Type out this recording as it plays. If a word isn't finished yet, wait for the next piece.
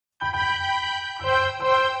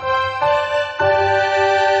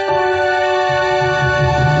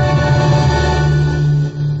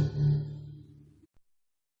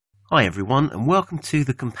Hi everyone, and welcome to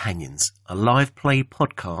The Companions, a live play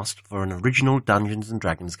podcast for an original Dungeons &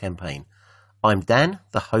 Dragons campaign. I'm Dan,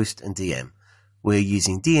 the host and DM. We're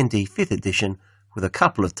using D&D 5th edition with a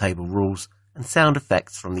couple of table rules and sound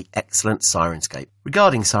effects from the excellent Sirenscape.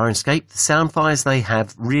 Regarding Sirenscape, the sound files they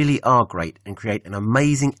have really are great and create an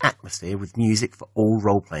amazing atmosphere with music for all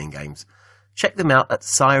role-playing games. Check them out at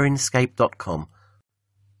sirenscape.com.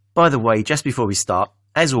 By the way, just before we start,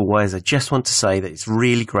 as always, I just want to say that it's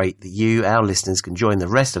really great that you, our listeners, can join the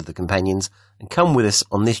rest of the Companions and come with us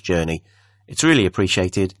on this journey. It's really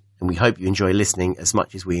appreciated, and we hope you enjoy listening as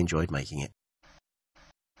much as we enjoyed making it.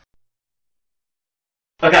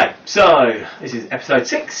 Okay, so this is episode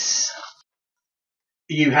 6.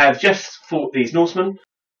 You have just fought these Norsemen,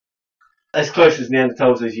 as close as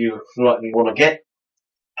Neanderthals as you likely want to get,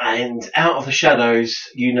 and out of the shadows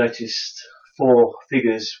you noticed 4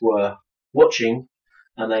 figures were watching.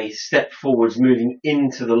 And they step forwards, moving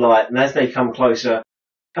into the light. And as they come closer,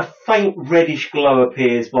 a faint reddish glow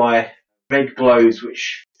appears by red glows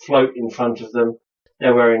which float in front of them.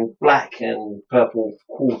 They're wearing black and purple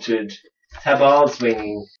quartered tabards,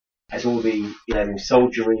 meaning as all the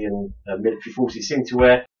soldiery and military forces seem to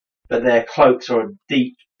wear. But their cloaks are a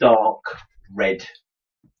deep, dark red.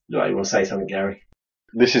 You want to say something, Gary?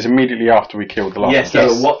 This is immediately after we killed the last. Yes, they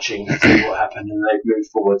were watching to see what happened, and they've moved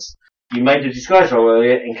forwards. You made a disguise roll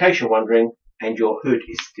earlier, in case you're wondering, and your hood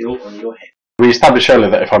is still on your head. We established earlier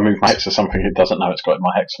that if I move my hex to something it doesn't know it's got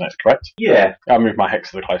my hex on it, correct? Yeah. I move my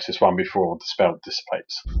hex to the closest one before the spell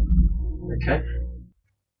dissipates. Okay.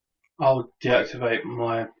 I'll deactivate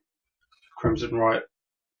my Crimson Right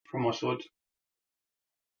from my sword.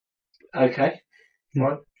 Okay.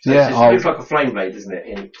 Right. So Yeah, it looks like a flame blade, doesn't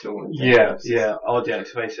it? Yeah, I'll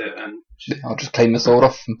deactivate it and I'll just clean the sword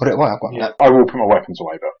off and put it away. I've got that. I will put my weapons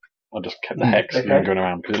away, but I just kept the hex and then going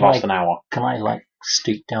around because it lasts an hour. Can I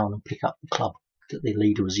stoop down and pick up the club that the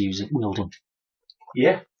leader was wielding?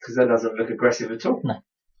 Yeah, because that doesn't look aggressive at all. No.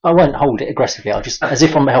 I won't hold it aggressively. I'll just, as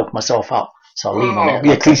if I'm helping myself up. So I'll lean on it.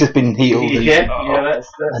 Yeah, because he's just been healed. That's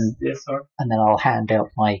sorry. And then I'll hand out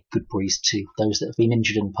my good breeze to those that have been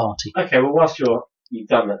injured in the party. Okay, well, whilst you've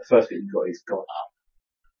done that, the first bit you've got is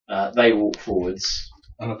gone. They walk forwards.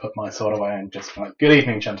 I'm going to put my sword away and just like, good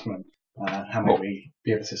evening, gentlemen. How may we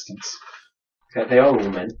be of assistance? Okay, they are all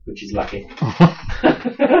men, which is lucky.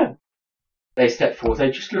 They step forward.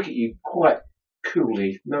 They just look at you quite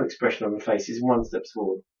coolly, no expression on their faces, and one steps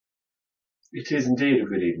forward. It is indeed a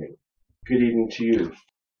good evening. Good evening to you,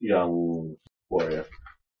 young warrior.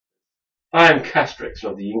 I am Castrix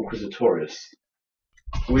of the Inquisitorius.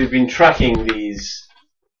 We've been tracking these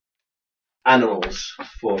animals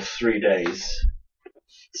for 3 days.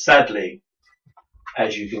 Sadly,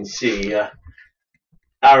 as you can see,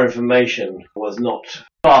 our information was not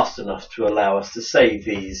fast enough to allow us to save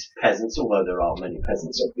these peasants, although there are many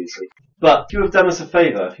peasants, obviously. But you have done us a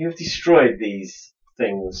favour. You have destroyed these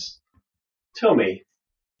things. Tell me,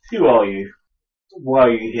 who are you? Why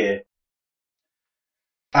are you here?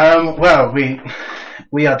 Well,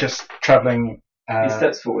 we are just travelling. He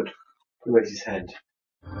steps forward. He raises his hand.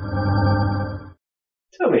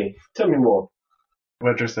 Tell me more.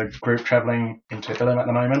 We're just a group travelling into Ilum at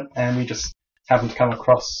the moment, and we just happened to come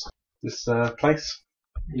across this place.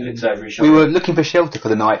 He looks over his We shoulder. were looking for shelter for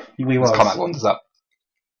the night. We as was. combat wanders up.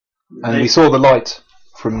 And we saw the light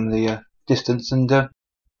from the distance and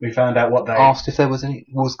We found out what they asked if there was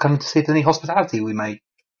coming to see if there's any hospitality we may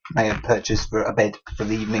have purchased for a bed for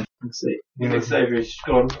the evening. Let's see. He looks over his...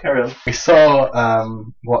 Go on, carry on. We saw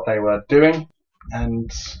what they were doing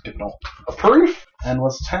and did not approve and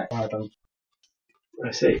was attacked by them. I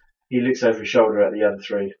see. He looks over his shoulder at the other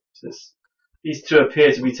 3. Says, "These 2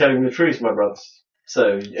 appear to be telling the truth, my brothers."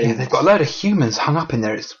 So, Yeah, they've got a load of humans hung up in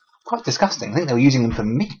there. It's quite disgusting. I think they were using them for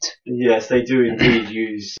meat. yes, they do indeed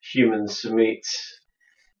use humans for meat.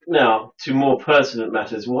 Now, to more pertinent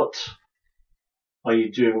matters, what are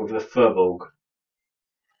you doing with the Furbolg?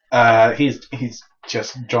 He's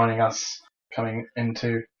just joining us, coming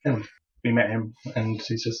into him. We met him, and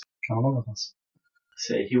he's just come along with us.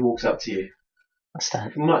 See, he walks up to you. I'll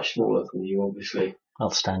stand. Much smaller than you, obviously. I'll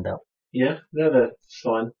stand up. Yeah, no, that's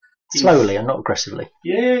fine. Slowly and not aggressively.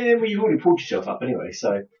 Yeah, well, you've already pulled yourself up anyway,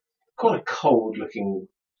 so quite a cold-looking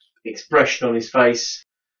expression on his face.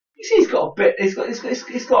 You see, he's got a bit. He's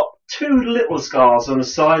got 2 little scars on the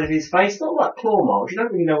side of his face, not like claw marks. You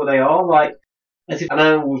don't really know what they are. Like as if an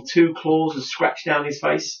animal with 2 claws has scratched down his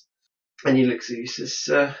face. And he looks at you. He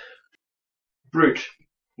says, "Brute,"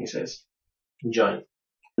 he says, "giant."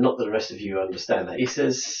 Not that the rest of you understand that. He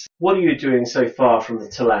says, "What are you doing so far from the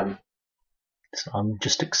Talam?" So I'm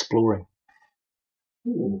just exploring.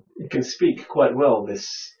 It can speak quite well,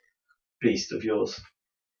 this beast of yours?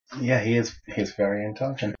 Yeah, he's very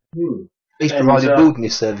intelligent. He's And, provided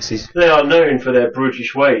wilderness services. They are known for their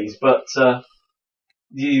brutish ways, but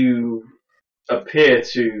you appear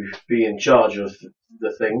to be in charge of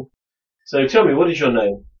the thing. So tell me, what is your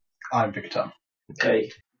name? I'm Victor. Okay.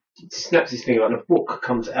 He snaps his finger and a book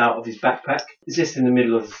comes out of his backpack. It's just in the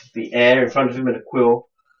middle of the air in front of him in a quill,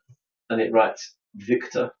 and it writes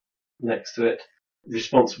Victor next to it.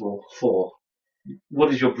 Responsible for.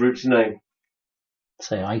 What is your brute's name?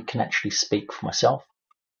 So I can actually speak for myself.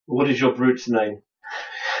 What is your brute's name?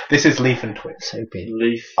 This is Leaf and Twig. So be it.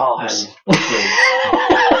 Leaf Arse. and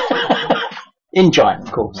Twig. In giant,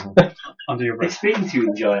 of course. Under your It's breath. speaking to you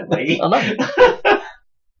in giant, mate. I know.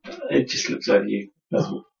 It just looks over you.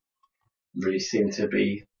 Doesn't really seem to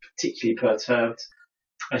be particularly perturbed.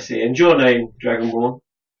 I see. And your name, Dragonborn?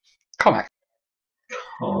 Cormac.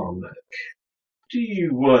 Carmack. Do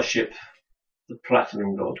you worship the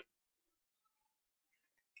Platinum God?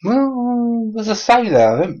 Well, as a sailor,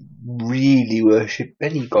 I don't really worship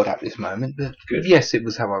any god at this moment, but Good. yes, it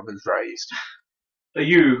was how I was raised. Are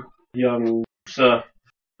you, young sir,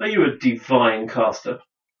 are you a divine caster?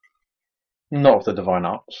 Not of the divine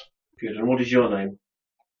arts. Good. And what is your name?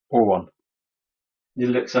 Or one. He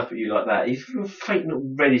looks up at you like that. He's a faint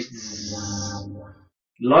little reddish zzz.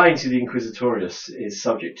 Lying to the Inquisitorius is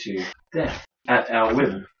subject to death at our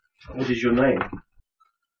whim. What is your name?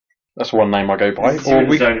 That's one name I go by. You're in Or the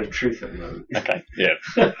we... zone of truth at the moment. Okay, yeah.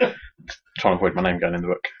 Trying to avoid my name going in the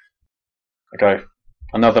book. Okay.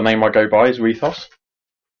 Another name I go by is Rethos.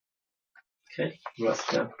 Okay, he writes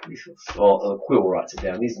it down. Or Quill writes it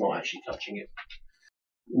down. He's not actually touching it.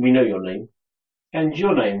 We know your name. And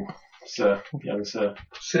your name, sir, young sir?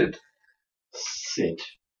 Sid. Sid.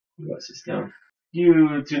 He writes this down.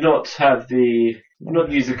 You do not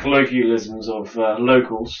use the colloquialisms of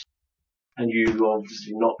locals, and you are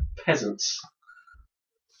obviously not peasants.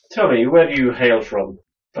 Tell me, where do you hail from?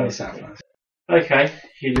 From the southwest. Okay,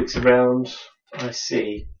 he looks around. I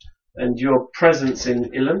see. And your presence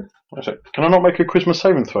in Ilum Can I not make a charisma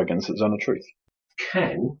saving throw against its zone of truth?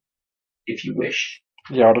 can, if you wish.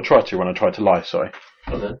 Yeah, I'd have tried to when I tried to lie, sorry.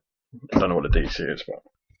 Well then, I don't know what the DC is, but...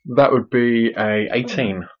 That would be a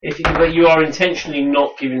 18. but you are intentionally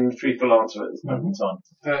not giving the truthful answer at this moment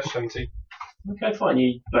in time. 20. Okay, fine.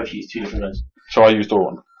 You both use two different names. So I used all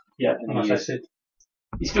one. Yeah, And and I say Sid.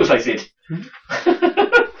 you still say Sid.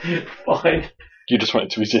 Fine. You just wanted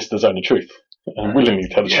to resist the zone of truth and willingly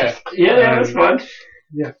tell the truth. Yeah, that's fine.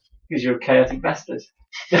 yeah. Because you're a chaotic bastard.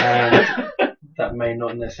 That may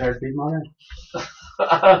not necessarily be my name.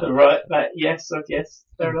 Right. Yes.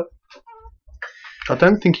 Fair enough. I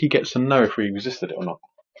don't think he gets to know if we resisted it or not.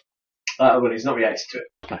 Well, he's not reacted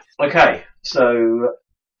to it. Okay, so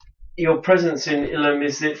your presence in Ilum,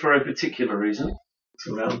 is it for a particular reason?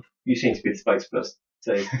 Around. You seem to be the spokesperson,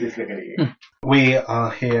 so he's looking at you. We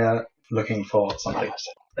are here looking for something.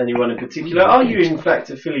 Anyone in particular? Are you in fact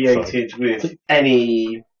affiliated with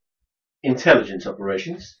any intelligence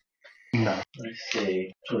operations? No. I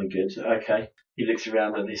see. Jolly good. Okay. He looks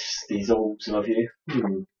around at these orbs of you.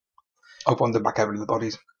 I'll wander back over to the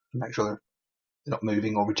bodies and make sure they're not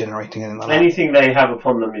moving or regenerating anything like that. Anything they have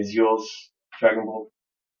upon them is yours, Dragon Ball.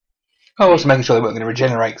 Oh, also making sure they weren't going to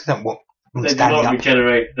regenerate because they don't want them They do standing not up.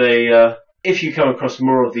 regenerate. They, if you come across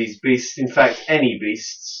more of these beasts, in fact any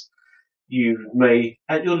beasts, you may,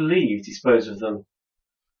 at your leave, dispose of them.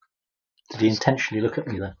 Did he intentionally look at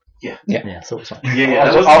me then? Yeah. Yeah, I thought so.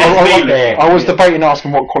 Yeah. I was debating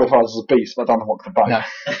asking what qualifies as a beast, but I don't know what could bite. No.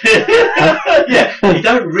 Yeah, you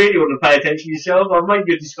don't really want to pay attention to yourself. I've made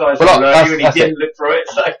you a disguise Well, for that's- you and he that's didn't look through it,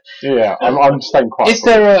 so... Yeah, I'm staying quiet. Is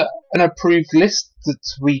there an approved list that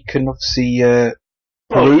we can obviously Well,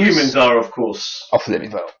 peruse? humans are, of course... Off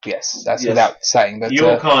limits, well, yes, that's Yes. without saying. But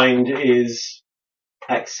Your kind is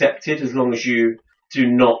accepted as long as you do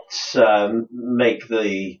not make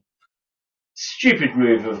the stupid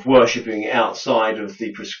move of worshipping outside of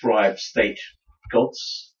the prescribed state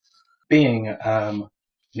gods. Being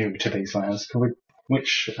new to these lands,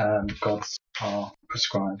 which gods are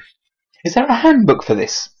prescribed? is there a handbook for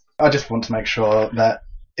this? I just want to make sure that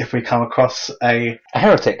if we come across a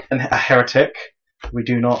heretic. a heretic, we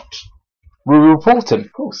do not. We report him.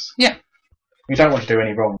 Of course. Yeah. We don't want to do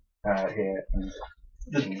any wrong here.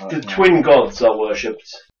 The twin gods are worshipped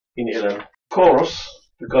in Ilum. Chorus,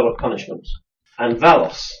 the god of punishment, and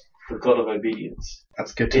Valos, the god of obedience.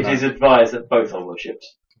 That's good to It know. is advised that both are worshipped.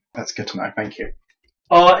 That's good to know. Thank you.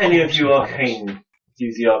 Are any of you arcane?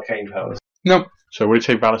 Use the arcane powers. No. So would you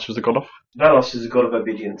say Valis was the god of? Valos is a god of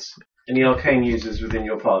obedience. Any arcane users within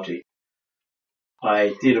your party?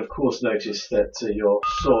 I did, of course, notice that your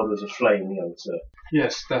sword was aflame, young sir.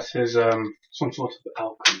 Yes, that is some sort of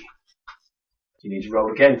alchemy. You need to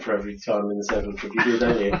roll again for every time in the seven trip you do,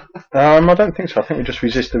 don't you? I don't think so. I think we just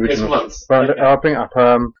resist the original. Just once. Well, Okay. I'll bring it up.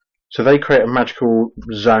 So they create a magical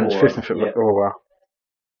zone, it's Aura, 15 foot yeah. aura.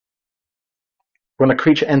 When a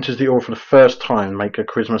creature enters the aura for the first time, make a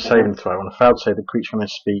charisma saving throw. On a failed save, the creature may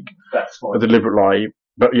speak That's a fine. deliberate lie.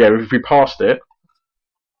 But yeah, if we passed it,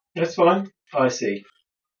 That's fine. I see.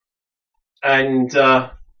 And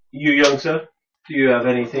you, young sir, do you have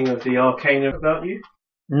anything of the arcana about you?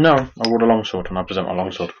 no, I wore a longsword and I present my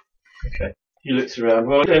longsword. Okay. He looks around.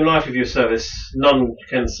 Well, in life of your service, none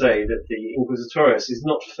can say that the Inquisitorius is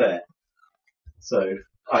not fair. So,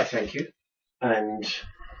 I thank you. And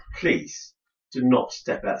please, do not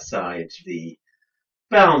step outside the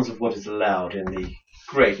bounds of what is allowed in the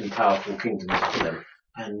great and powerful kingdom of Killen.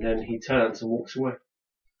 And then he turns and walks away.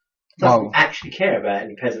 Doesn't actually care about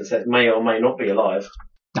any peasants that may or may not be alive.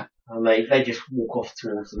 No. And they just walk off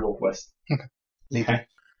towards the northwest. Leave him.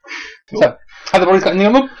 So, have the bodies got anything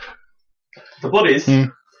on them? The bodies?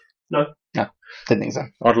 Mm. No. No, didn't think so.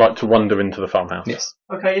 I'd like to wander into the farmhouse. Yes.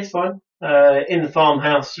 Okay, it's fine. In the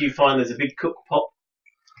farmhouse, you find there's a big cook pot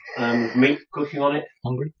with meat cooking on it.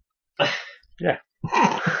 Hungry? Yeah.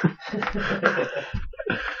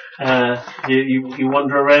 You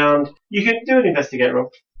wander around. You can do an investigate roll.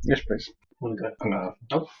 Yes, please. Want to go?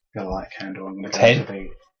 I'm gonna light a candle. I'm gonna go 10. to the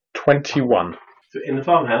 21. In the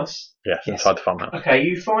farmhouse. Yes, Yes. inside the farmhouse. Okay,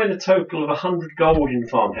 you find a total of 100 gold in the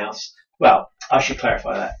farmhouse. Well, I should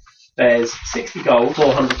clarify that. There's 60 gold,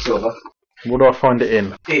 400 silver. What do I find it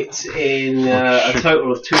in? It's in a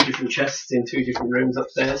total of 2 different chests in 2 different rooms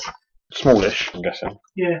upstairs. Smallish, I'm guessing.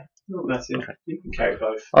 Yeah, not massive. You can carry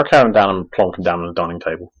both. I'll carry them down and plonk them down on the dining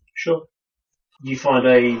table. Sure. You find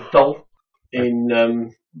a doll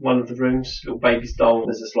in one of the rooms, little baby's doll.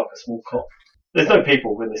 There's just like a small cot. There's no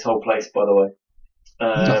people in this whole place, by the way.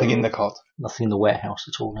 Nothing in the cot. Nothing in the warehouse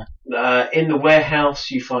at all now. In the warehouse,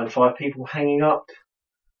 you find 5 people hanging up.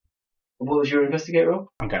 What was your investigate roll?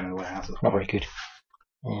 I'm going to the warehouse as Not well. very good.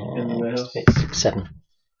 In the warehouse? It's 7.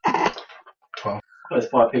 There's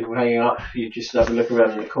 5 people hanging up. You just have a look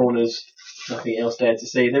around in the corners. Nothing else there to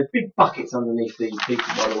see. There's big buckets underneath these people,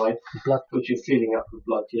 by the way. Blood. Which you're filling up with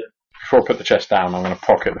blood, yeah. Before I put the chest down, I'm going to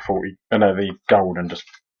pocket the gold and just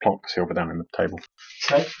plonk the silver down in the table.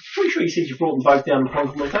 Okay. Pretty sure you said you brought them both down and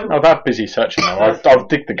plunked them on the table. I'm that busy searching now. I'll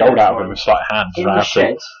dig the gold out of them with slight hands. In I the have to.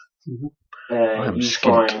 shed, I'm you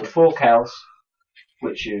skinned. find 4 cows,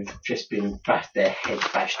 which have just been their heads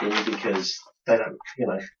bashed in because they don't,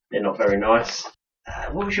 they're not very nice.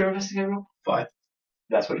 What was your investigator roll? 5.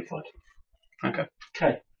 That's what you find.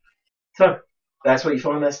 Okay. So, that's what you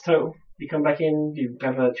find, that's total. You come back in, do you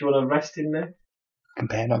want to rest in there?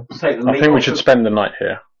 Compare notes. Take the I meat think we off should the- spend the night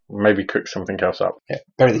here. Maybe cook something else up. Yeah,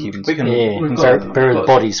 bury the humans. We can, Yeah, we can bury the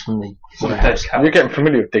bodies from the warehouse. You're getting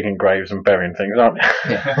familiar with digging graves and burying things, aren't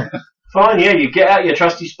you? Fine, yeah, you get out your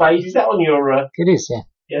trusty spade. Is that on your, It is, yeah.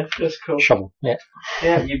 yeah, that's cool. Shovel, yeah.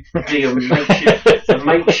 Yeah, you dig a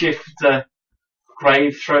makeshift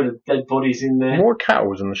grave, throw the dead bodies in there. More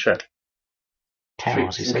cattle in the shed.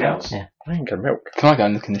 Cows, he Some said. cows. Yeah. I ain't gonna milk. Can I go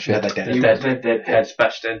and look in the Yeah, shed? they're dead. They're dead. Heads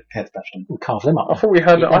bashed in. We'll carve them up. I thought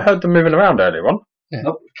I heard them moving around earlier on.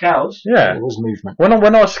 Nope, cows. Yeah. There was movement. When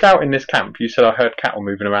I was scouting this camp, you said I heard cattle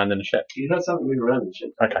moving around in the shed. You heard something move around and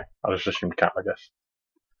shit. Okay, I just assumed cattle, I guess.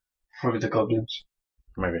 Probably the goblins.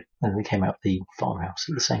 Maybe. And we came out the farmhouse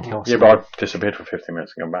at the same castle. Yeah, but I disappeared for 15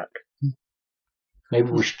 minutes and come back. Maybe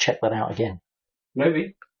we should check that out again.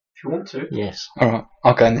 Maybe, if you want to. Yes. Alright,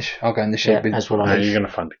 I'll go in the Yeah, shed with... as well. No, you're going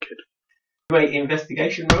to find the kid. Wait,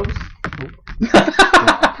 investigation rolls?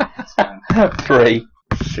 3.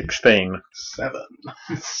 16. 7.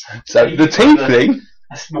 So, the tiefling...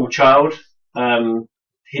 A small child,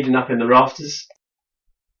 hidden up in the rafters.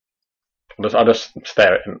 I just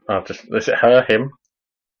stare at him. Is it her, him?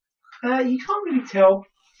 You can't really tell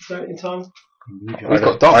in time. We've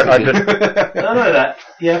got dark I vision. I know that,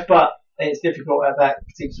 yeah, but it's difficult at that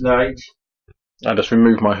particular age. I just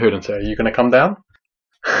remove my hood and say, "Are you going to come down?"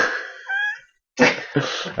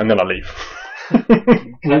 And then I leave.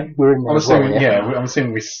 We're in there as well, I'm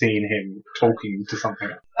assuming we've seen him talking to something.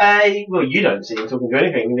 Well, you don't see him talking to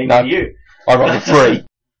anything, neither No. do you. I got the 3.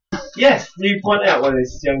 Yes, you point out where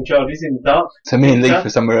this young child is in the dark. So me and Lee for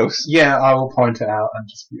somewhere else. Yeah, I will point it out and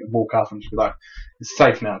just walk up and just be like, "It's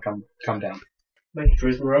safe now. Come down." Make a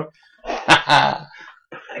charisma roll.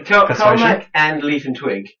 Carmack and Leaf and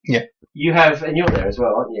Twig. Yeah. You have, and you're there as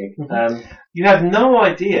well, aren't you? You have no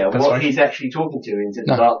idea what Persuasion. he's actually talking to into the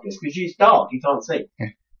No. darkness because it's dark, you can't see. Yeah.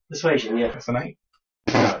 Persuasion, yeah. That's an 8.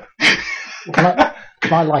 No. Can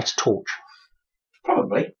Can I light a torch?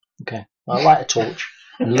 Probably. Okay. I light a torch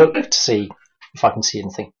and look to see if I can see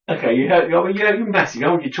anything. Okay, you're massive. You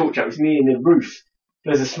hold your torch up. It's near the roof.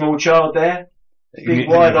 There's a small child there. Big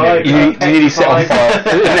wide-eyed. You nearly set on fire.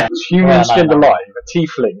 It's human skinned alive, a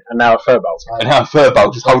tiefling, and now a furbolg. And now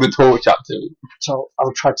Furbolg just hold a torch up to it. So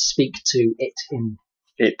I'll try to speak to it in...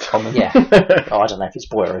 It. Yeah. Oh, I don't know if it's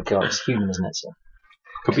boy or a girl. It's human, isn't it? So,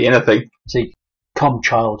 Could be anything. see, come,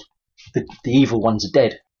 child. The evil ones are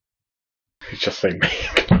dead. It's just saying me.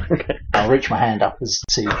 I'll reach my hand up as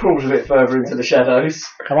to see. Crawls a bit further into the shadows.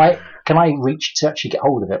 Can I reach to actually get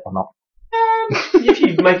hold of it or not? If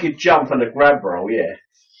you make a jump and a grab roll, yeah.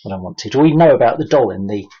 I don't want to. Do we know about the doll in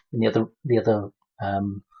the other?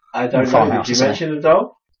 I don't know. farmhouse, Did you isn't mention the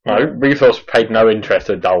doll? No, Rethos paid no interest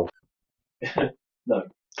to Dole. No.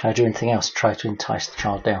 Can I do anything else to try to entice the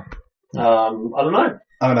child down? I don't know.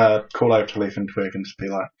 I'm gonna call over to Leaf and Twig and just be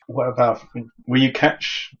like, "What about? Will you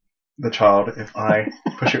catch the child if I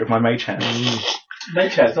push it with my mage hand?"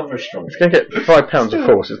 Nature is not very strong. It's going to get £5 of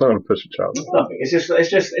force. It's not going to push a child. It's nothing.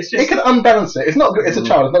 It's just. It can unbalance it. It's not. It's a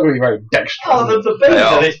child. It's not going to be very dexterous. Oh, the beans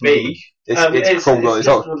are this big. It's crawled on its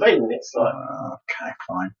just own. the bean. It's like. Okay,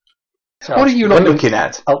 fine. So What are you not looking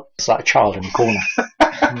at? Oh, it's like a child in the corner.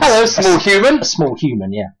 Hello, small human. A small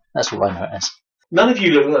human, yeah. That's what I know it as. None of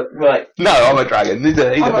you look like. No, I'm a dragon. He's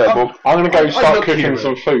a Furbolg. I'm going to go start look cooking human.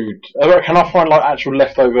 some food. Can I find like actual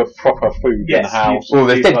leftover proper food in the Yes, house? Well,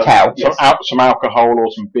 there's dead cow. Yes. Some alcohol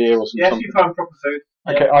or some beer or some Yes, something. you find proper food.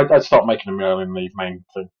 Okay, I'd start making a meal in the main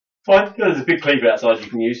thing. Fine. There's a big cleaver outside you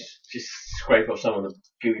can use. Just scrape off some of the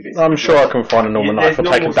gooey bits. I'm sure I can find a normal knife and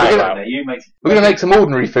take a dagger out. There. You make We're going to make some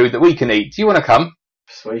ordinary food that we can eat. Do you want to come?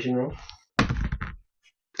 persuasion roll.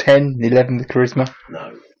 10, 11 with charisma.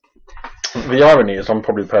 No. The irony is I'm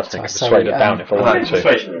probably the person who could So, persuade it down if I wanted to.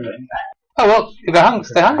 Persuasion roll. Then. Oh, well, you go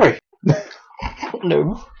stay hungry.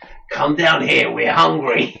 No. Come down here. We're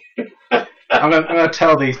hungry. I'm going to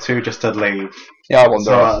tell these two just to leave. Yeah, I wonder.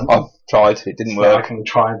 So, I've tried. It didn't So I work. can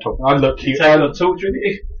try and talk. I look. You take a torch with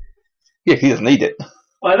you. Yeah, he doesn't need it.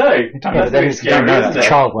 I know. Yeah, That's but a then bit scary, the isn't it?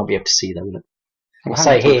 child won't be able to see though, will it? We'll Hang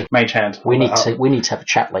say on, here, Mage hand. we need Hold to have a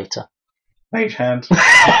chat later. Mage hand.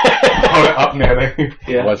 Hold it up nearly.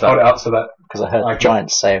 Yeah. Why's Hold that? it up so that. Because I heard Okay. the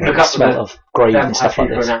giants say Look about the up smell the of grave Damn and stuff like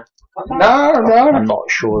passion this. for No. I'm not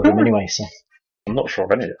sure of them anyway, so. I'm not sure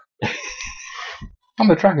of any of it.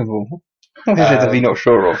 I'm a dragon woman. What is it to be not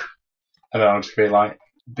sure of? I don't know. I'll just be like,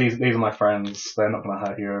 these are my friends. They're not going to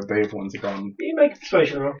hurt you. The evil ones are gone. You make a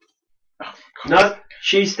persuasion roll. No,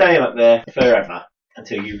 she's staying up there forever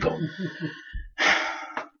until you've gone.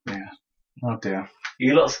 Yeah. Oh dear.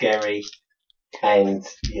 You lot are scary, and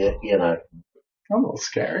you know. I'm not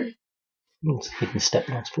scary. It's a hidden step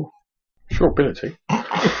nostril. Sure ability.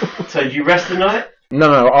 So do you rest the night?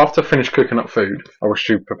 No, after I finish cooking up food, I wish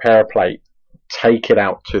to prepare a plate, take it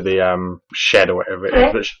out to the shed or whatever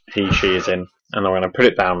it is that she is in, and I'm going to put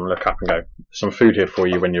it down and look up and go, some food here for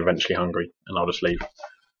you when you're eventually hungry, and I'll just leave.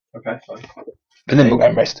 Okay, fine. And then we'll go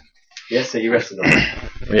and rest. Yes, so you rest the night.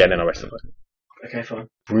 Yeah, then I'll rest of Okay, fine.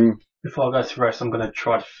 it. Before I go to rest, I'm going to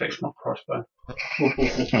try to fix my crossbow.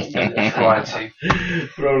 Try Try to.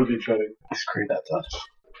 Roll the try. Screw that touch.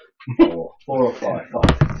 4 or 5.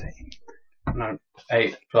 5. No,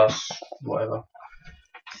 8 plus whatever.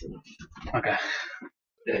 Okay.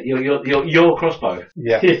 Your crossbow.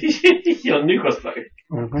 Yeah. Your new crossbow.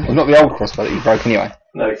 Well, not the old crossbow that you broke anyway.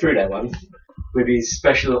 No, he threw that one. With his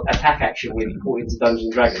special attack action when he caught into Dungeons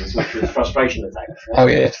and Dragons, which was frustration attack. Oh,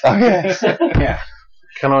 yes. Oh, yes. Yeah.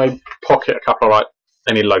 Can I pocket a couple of, like,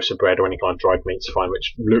 any loaves of bread or any kind of dried meats to find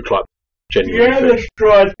which look like genuine food? there's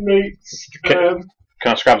dried meats. Can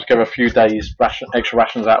I scrap together a few days extra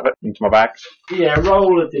rations out of it into my bags?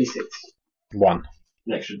 Roll a d6. 1.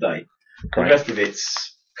 An extra day. Great. The rest of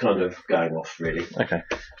it's kind of going off, really. Okay.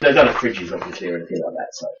 They don't have fridges, obviously, or anything like that.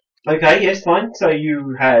 So, okay, yes, fine. So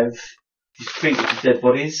you speak with the dead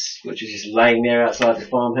bodies, which is just laying there outside the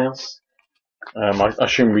farmhouse. I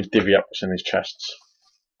assume we divvy up what's in these chests.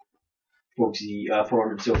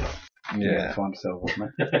 400 silver. Yeah. Find silver, wasn't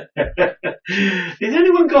it? Has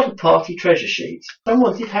anyone got a party treasure sheet?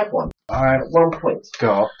 Someone did have one I've at one point.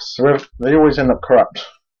 got. They always end up corrupt.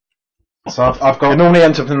 So I've It got. normally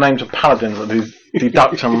ends up in the names of paladins that do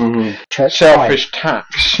deduct some Church selfish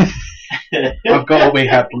tax. I've got what we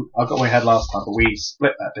had. I've got what we had last time, but we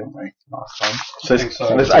split that, didn't we? Last time.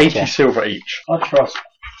 So there's 80 silver each. I trust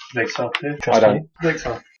Victor too. I don't.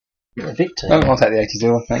 Victor. Victor. No, I'll take the 80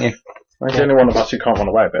 silver, thank you. There's the only one of us who can't run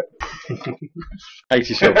away with it.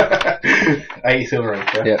 80 silver. 80 silver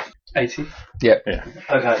each, yeah? Yeah. 80.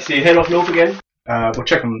 Okay, so you head off north again. We'll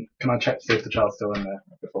check on. Can I check to see if the child's still in there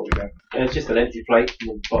before we go? It's just an empty plate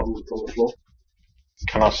on the bottom on the floor.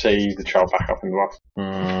 Can I see the child back up in the loft?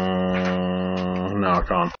 No, I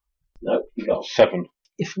can't. No, you got 7.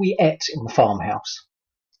 If we ate in the farmhouse,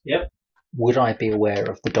 Yep. would I be aware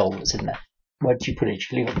of the doll that's in there? Where did you put it?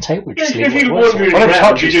 Did you leave it on the table? Or did you just If leave it you're where it was? wandering Well, around,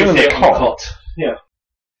 touch you it's do still in see the it on the cot. cot. Yeah.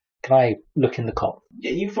 Can I look in the cot?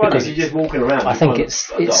 Yeah, you find Because as you're just walking around. I you think find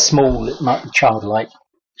it's a doll. small, it might be childlike.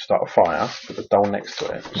 Start a fire, put the doll next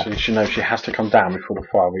to it, so she knows she has to come down before the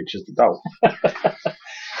fire reaches the doll.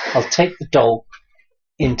 I'll take the doll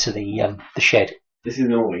into the shed, This is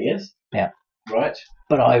normal, yes? Yeah. Right.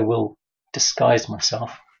 but I will disguise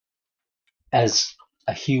myself as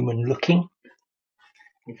a human looking.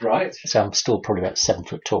 Right. So I'm still probably about 7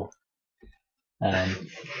 foot tall.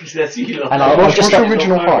 That's you like. And I'll What's just your like-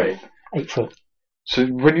 original height? 8 foot. So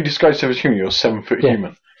when you disguise yourself as human, you're 7 foot Yeah.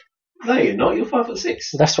 human. No, you're not. You're 5'6".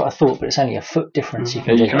 So that's what I thought, but it's only a foot difference. You Yeah,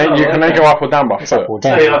 can you do. can, you can then go up or down by It's up foot. or So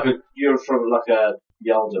down. you're from like a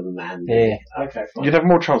Yalda man. Yeah. Okay, fine. You'd have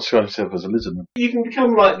more chance to go yourself as a lizard. You can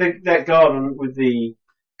become like that garden with the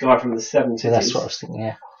guy from the 70s. So that's what I was thinking,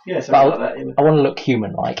 yeah. Yeah, something But like that. Yeah. I want to look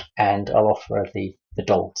human-like, and I'll offer her the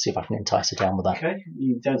doll, see if I can entice her down with that. Okay,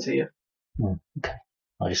 you don't see her. Okay.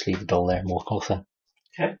 I'll just leave the doll there and walk off then.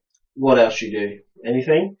 What else you do?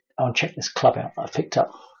 Anything? I'll check this club out that I picked up.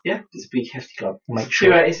 Yeah, it's a big hefty club. Make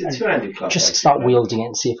sure. It's a two-handed club. Just basically. start wielding it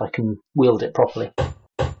and see if I can wield it properly.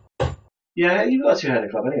 Yeah, you've got a two-handed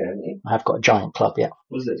club anyway, haven't you? I've got a giant club, yeah.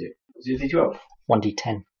 What does that do? Is it a D12?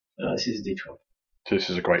 1d10. No, this is a D12. So this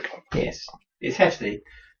is a great club. Yes. It's hefty.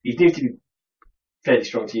 You need to be fairly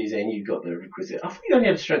strong to use it, and you've got the requisite. I thought you only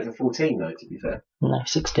had a strength of 14, though, to be fair. No,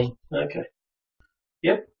 16. Okay.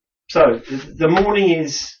 Yep. So, the morning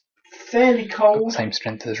is fairly cold. Same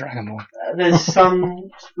strength as Dragonborn. There's sun,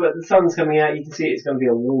 but the sun's coming out. You can see it's going to be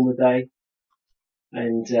a warmer day.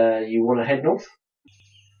 And you want to head north?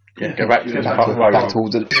 Yeah, go back to the Back, part of the back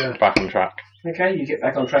towards the. back on track. Okay, you get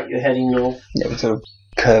back on track. You're heading north. Yeah, we sort of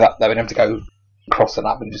curve up there. We don't have to go cross it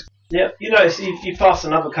up and just. Yep, you notice you pass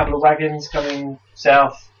another couple of wagons coming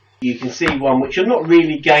south. You can see one which you're not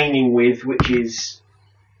really gaining with, which is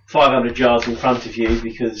 500 yards in front of you,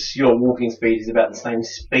 because your walking speed is about the same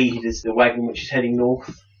speed as the wagon which is heading north.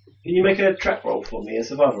 Can you make a track roll for me, a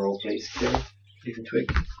survival roll, please? You can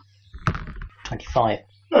tweak. 25.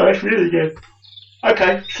 Oh, that's really good.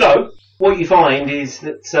 Okay, so what you find is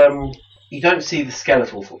that you don't see the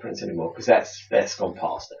skeletal footprints anymore, because that's gone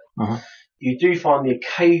past it. Uh-huh. You do find the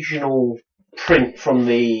occasional print from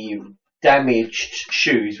the damaged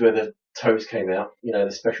shoes where the toes came out,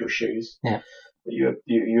 the special shoes. Yeah.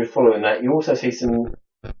 You're following that. You also see some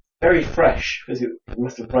very fresh, because it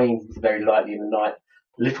must have rained very lightly in the night,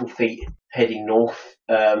 little feet heading north,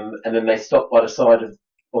 and then they stop by the side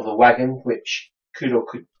of the wagon, which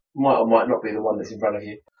might or might not be the one that's in front of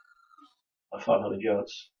you, at 500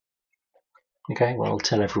 yards. Okay, well, I'll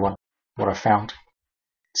tell everyone what I found.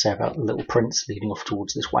 Say about the little prints leading off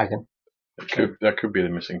towards this wagon. That could be the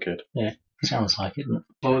missing kid. Sounds like it, doesn't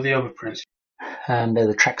What were the other prints? it? They're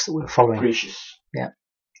the tracks that we're following. Precious.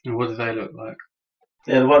 And what do they look like?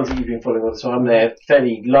 They're the ones that you've been following all the time. They're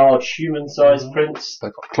fairly large human-sized prints.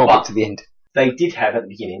 They've got a claw bit to the end. They did have at the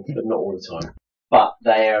beginning, but not all the time. But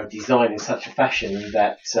they are designed in such a fashion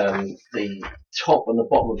that the top and the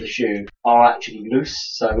bottom of the shoe are actually loose,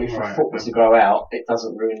 so if a foot was to grow out, it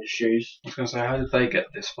doesn't ruin the shoes. I was going to say, how did they get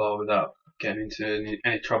this far without getting into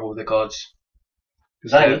any trouble with the gods?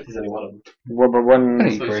 There's only one of them. Well, but when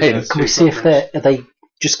Hey, Hey, Can we see if are they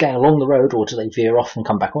just going along the road, or do they veer off and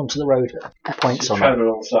come back onto the road at points Just or not? travelling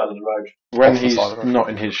along the side of the road. when Off the he's side of the road. not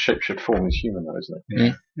in his shapeshift form, he's human though, isn't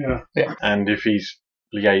he? Yeah. And if he's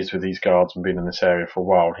liaised with these guards and been in this area for a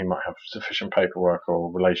while, he might have sufficient paperwork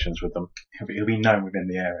or relations with them, He'll be known within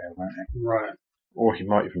the area, won't he? Right. or he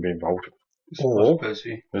might even be involved. It's a Or-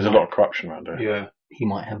 possibility. There's a lot of corruption around here. Yeah, He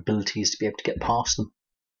might have abilities to be able to get past them.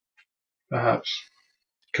 perhaps.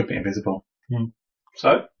 Could be invisible.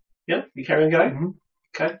 So, yeah, you carry on going?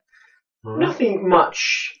 Okay. Nothing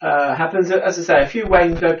much happens. As I say, a few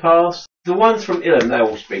wagons go past. The ones from Ilham, they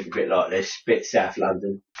all speak a bit like this, bit South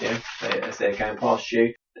London, as they're going past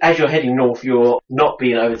you. As you're heading north, you're not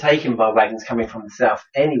being overtaken by wagons coming from the south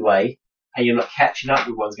anyway, and you're not catching up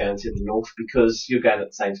with ones going to the north because you're going at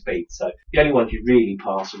the same speed. So the only ones you really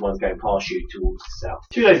pass are ones going past you towards the south.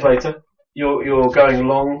 2 days later, you're going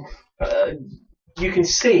along. You can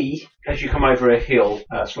see, as you come over a hill,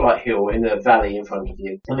 a slight hill in the valley in front of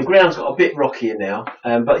you, and the ground's got a bit rockier now,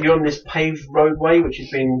 but you're on this paved roadway which has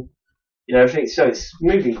been, everything, so it's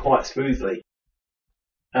moving quite smoothly.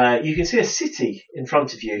 You can see a city in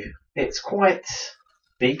front of you. It's quite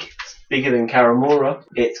big, bigger than Karamura.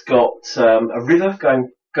 It's got a river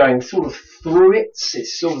going sort of through it. It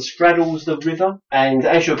sort of straddles the river, and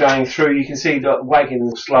as you're going through, you can see the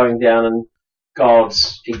wagons slowing down and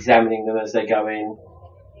guards examining them as they go in.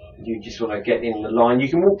 You just want to get in the line. You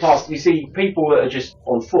can walk past. You see people that are just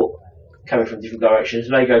on foot coming from different directions.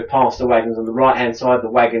 They go past the wagons on the right hand side.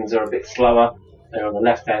 The wagons are a bit slower. They're on the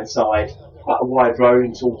left hand side. Quite a wide road.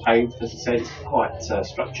 It's all paved, as I said. It's quite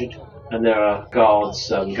structured. And there are guards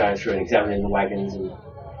going through and examining the wagons. And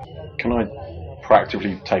Can I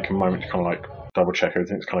proactively take a moment to kind of like double check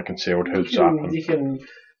everything's kind of concealed, hoods up?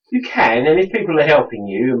 You can, and if people are helping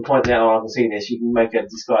you and pointing out, I can see this, you can make a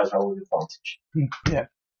disguise roll with advantage.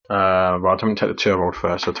 Right, I'm going to take the 2 I rolled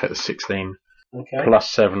first. I'll take the 16. Okay. Plus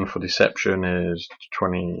 7 for deception is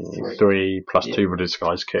 23. Plus 2 for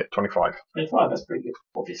disguise kit, 25. 25, that's pretty good,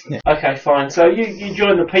 obviously. Yeah. Okay, fine. So you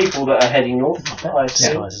join the people that are heading north. I assume.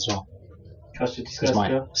 Disguise as well. Trust your It's disguise my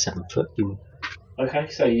skill. 7 foot human. Okay,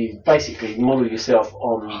 so you basically model yourself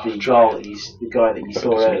on the guy that you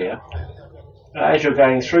saw earlier. As you're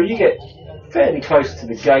going through, you get fairly close to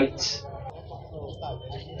the gate,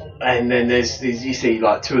 and then there's you see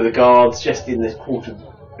like 2 of the guards just in the quarter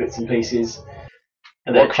bits and pieces,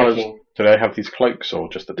 and they're checking. Do they have these cloaks or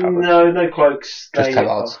just the tabards? No cloaks. Just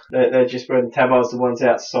tabards. They're just wearing tabards, the ones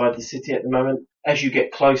outside the city at the moment. As you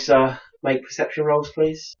get closer, make perception rolls,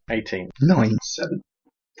 please. 18. 9.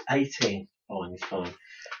 18. Fine.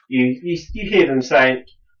 You hear them saying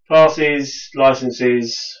passes,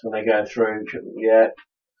 licenses when they go through. Yeah.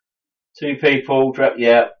 2 people,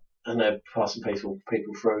 yeah, and they're passing people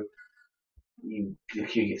through. The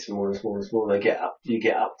queue gets smaller and smaller and smaller. You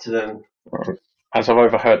get up to them. As I've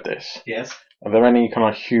overheard this, Yes. are there any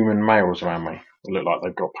kind of human males around me that look like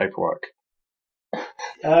they've got paperwork?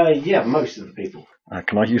 Yeah, most of the people.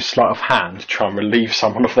 Can I use sleight of hand to try and relieve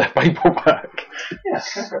someone of their paperwork?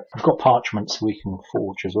 Yes, go for it. We've got parchments we can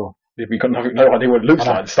forge as well. If you've got no idea what it looks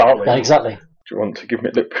like to start with. Yeah, exactly. Do you want to give me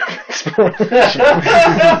a lip?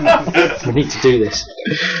 We need to do this.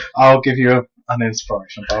 I'll give you an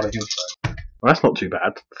inspiration. Well, that's not too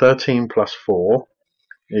bad. 13 plus 4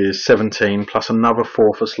 is 17, plus another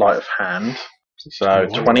 4 for sleight of hand. So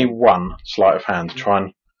 21 sleight of hand to try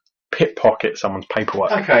and pickpocket someone's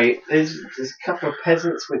paperwork. Okay, there's a couple of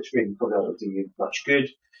peasants which really probably don't do you much good.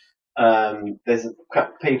 There's a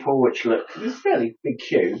couple of people which there's a fairly big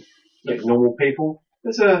queue, look normal people.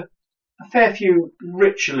 There's a fair few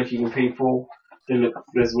richer looking people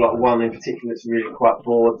there's like one in particular that's really quite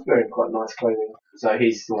bored, wearing quite nice clothing. So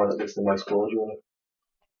he's the one that looks the most bored. You want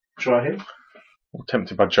to try him? I'm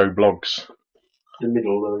tempted by Joe Bloggs. The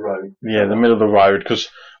middle of the road. Yeah, the middle of the road, because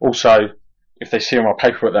also, if they see on my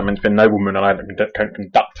paperwork that I'm meant to be a nobleman and I don't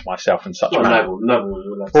conduct myself in such a manner.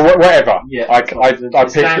 Noble. Well, whatever. Yeah, I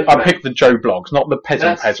picked the Joe Bloggs, not the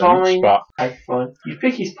peasants, fine. but... Okay, fine. You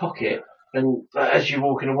pick his pocket, and as you're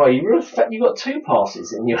walking away, you realise you've got 2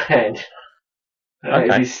 passes in your hand.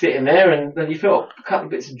 Okay. He's sitting there, and then you felt a couple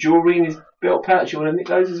of bits of jewellery in his belt pouch. You want to nick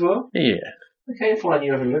those as well? Yeah. Okay, fine.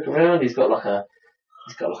 You have a look around. He's got like a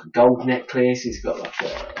gold necklace. He's got like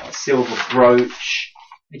a silver brooch.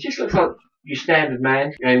 It just looks like your standard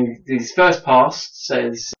man. And his first pass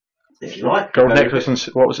says, if you like, Gold necklace and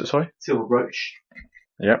what was it? Sorry. silver brooch.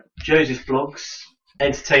 Yep. Joseph Bloggs,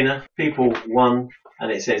 entertainer, people 1,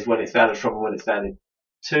 and it says when it's valid from and when it's valid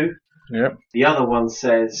 2. Yep. The other one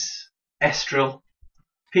says Estrel,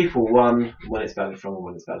 people 1, when it's valid from and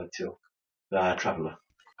when it's valid 2. Traveller.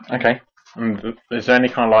 Okay. And is there any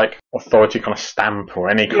kind of like authority kind of stamp or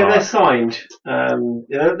any kind Yeah, they're of... signed.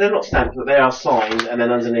 They're not stamped, but they are signed, and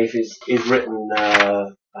then underneath is written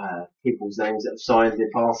people's names that have signed their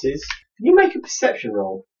passes. Can you make a perception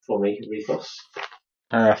roll for me, Rethos?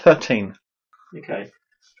 13. Okay.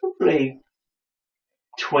 Probably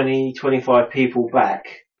 20, 25 people back.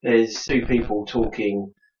 There's 2 people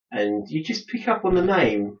talking, and you just pick up on the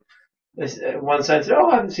name. There's one saying, "Oh,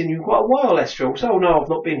 I haven't seen you in quite a while, Estrel." "Oh no, I've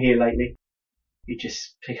not been here lately." You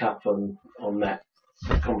just pick up on that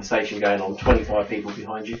conversation going on. 25 people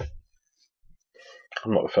behind you.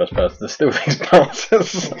 I'm not the first person to steal these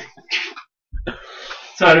passes.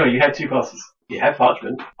 So anyway, you had 2 passes. You have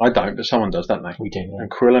parchment. I don't, but someone does, don't they? We do. Yeah.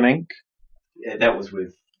 And quill and ink. Yeah, that was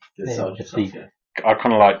with the Yeah, sergeant just stuff, the- yeah. I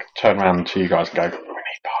kind of like turn around to you guys and go, "We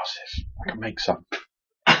need passes. I can make some."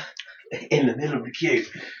 In the middle of the queue.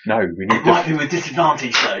 No, we need It might be with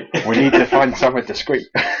disadvantage though. we need to find somewhere discreet.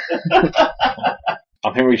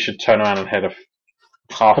 I think we should turn around and head half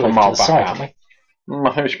a Probably mile to the back side, out. aren't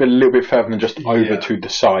I think we should be a little bit further than just over Yeah. to the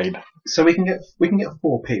side. So we can get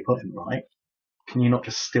 4 people in, right? can you not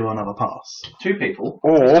just steal another pass? 2 people.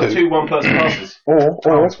 Or Two one-person passes.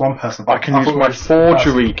 or It's one person. I can use thought my it was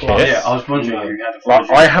forgery person. kit. Yeah, I was wondering if you had a Like,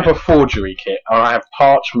 forgery I have kit. a forgery kit, and I have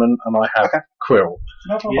parchment, and I have quill,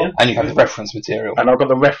 No problem. Yeah. And you have the reference material. and I've got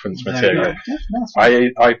the reference There you material. go. Yeah, no, that's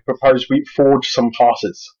fine. I propose we forge some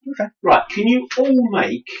passes. Right, can you all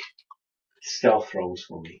make stealth rolls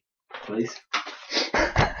for me, please?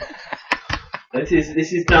 This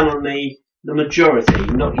is done on the majority,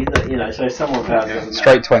 not you know. So someone fails. doesn't matter.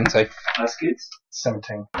 Straight 20. That's good.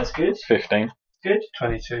 17. That's good. 15. Good.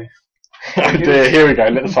 22. Oh dear, here we go,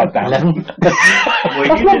 let the side down. 11. Well, That's you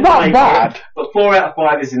not didn't that make bad. it, but 4 out of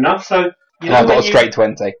 5 is enough. So you And know I've got when a straight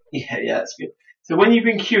 20. Yeah, that's good. So when you've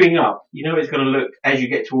been queuing up, you know it's going to look as you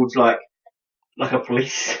get towards like a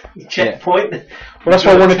police checkpoint. Well, that's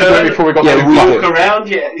what I wanted to do before we got Yeah, there. we Walk do. around,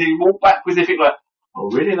 you walk backwards if you're like, oh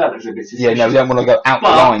really, that looks a bit suspicious. Yeah, no, we don't want to go out the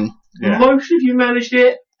But- line. Yeah. Most of you managed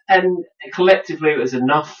it, and collectively it was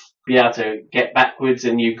enough to be able to get backwards,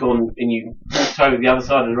 and you've gone and you walked over the other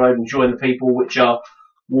side of the road and joined the people which are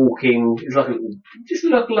walking. It's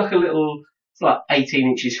like like a little. It's like 18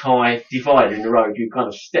 inches high divider in the road. You kind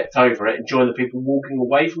of stepped over it and joined the people walking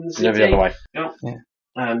away from the city. Yeah, the other way.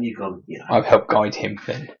 You've gone. You know. I've helped guide him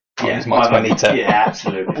then. Yeah, Use my 20 to. Yeah,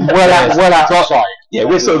 absolutely. Well outside. Yeah,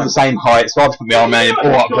 we're sort of the same height, so I've put my arm around him.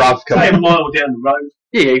 All right, bruv, come Say a on. mile down the road.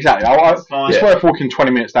 Yeah, exactly. Fine. It's worth walking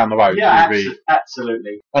 20 minutes down the road. Yeah, to be-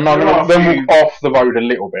 absolutely. And There are then a few- walk off the road a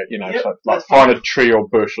little bit, you know, Yep, so like that's find fine. a tree or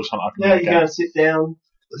bush or something. I Yeah, can you go and sit down.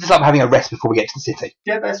 It's like having a rest before we get to the city.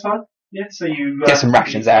 Yeah, that's fine. Yeah, so you Get some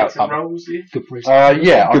rations you take out, Some Tom. rolls, yeah. Good breeze.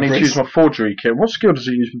 Yeah, I Good need to breeze. use my forgery kit. What skill does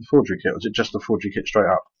it use with the forgery kit? Or is it just the forgery kit straight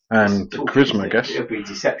up? And charisma, I guess. It'll be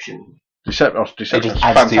deception. Deception It is just adds to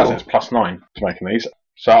fantastic. your- It's +9 to making these.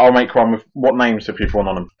 So I'll make one with what names do people want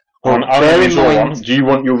on them? Well, I'll bear only in use your mind- one. Do you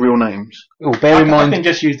want your real names? Oh, bear in I mind, can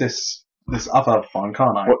just use this other one,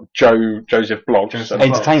 can't I? What Joseph Bloggs? Joseph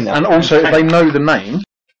And, entertainer. and also, if they know the name,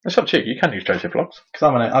 it's up to you. You can use Joseph Bloggs. Because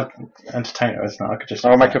I'm an entertainer, isn't it? I could just.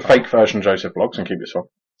 I'll make a fake version of Joseph Bloggs and keep this one.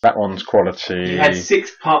 That one's quality. You had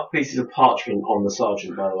 6 pieces of parchment on the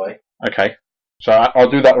sergeant, by the way. Okay. So I'll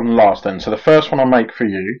do that one last then. So the first one I'll make for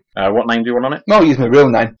you. What name do you want on it? no, I'll use my real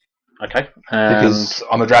name Okay. And because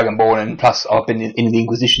I'm a Dragonborn, and plus I've been in the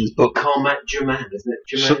Inquisition's book. Carmack German, isn't it?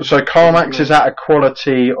 German. so Carmax is at a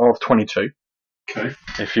quality of 22. Okay.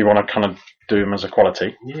 If you want to kind of do him as a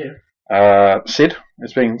quality. Yeah. Sid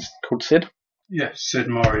is being called Sid. Yeah, Sid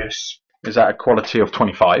Marius. Is at a quality of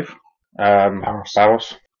 25.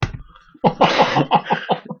 Barros.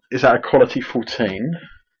 Is at a quality 14.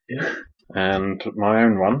 Yeah. And my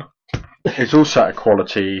own one is also at a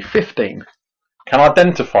quality 15. Can I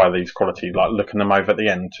identify these qualities, like looking them over at the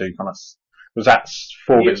end to kind of, because that's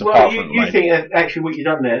 4 bits apart from you me. think that actually what you've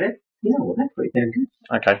done there, then? Yeah, well, that's pretty damn good.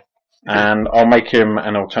 Okay. And I'll make him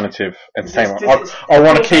an alternative entertainment. Does I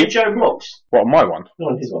want to does it say keep Joe Bloggs. what my one.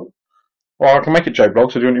 Not on his one. Well, I can make it Joe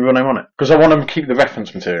Bloggs. So do you want your real name on it? Because I want to keep the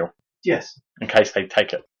reference material Yes. in case they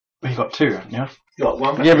take it. But you got 2, haven't you? You got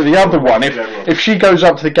one. Yeah, but the other one, Joe Bloggs. if she goes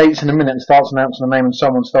up to the gates in a minute and starts announcing the name and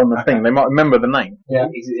someone's stolen the thing, they might remember the name.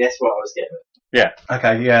 That's what I was getting.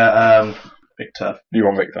 Okay, yeah. Victor. You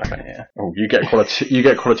want Victor? Okay. Yeah. Oh, you get quality. You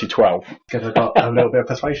get quality 12. Because I've got a little bit of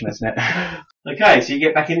persuasion, isn't it? Okay, so you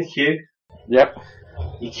get back in the queue. Yep.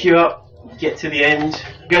 You queue up, you get to the end,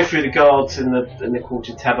 go through the guards and the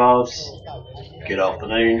quarter tabards. Good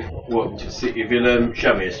afternoon, welcome to the city of Willem.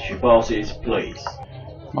 Show me your passes, please.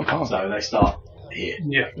 Okay. So they start here.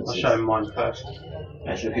 Yeah, I'll show him mine first.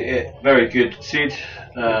 Let's look at it. Very good, Sid.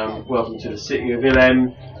 Welcome to the city of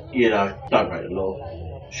Willem. You know, don't break the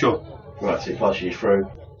law. Sure. Right, so he passes you through.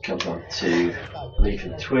 Comes on to Leaf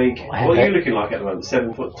and Twig. I What have are you that. looking like at the moment?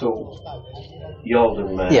 7 foot tall,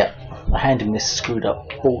 Yalden man. Yeah, I hand him this screwed up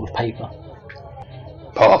ball of paper.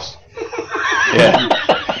 Pass. Yeah.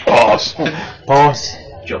 Pass. Pass.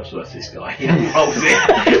 Job's worth this guy. He unrolls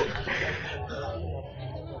it.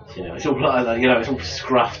 You know, it's all like that, you know, it's all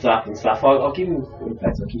scruffed up and stuff. I'll give him, in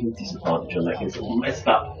fact, I'll give him disadvantage on that because it's all messed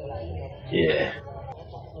up. Yeah.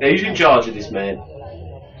 Now, who's in charge of this man?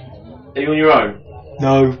 Are you on your own?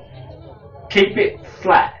 No. Keep it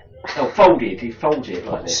flat. Oh, folded. He folds it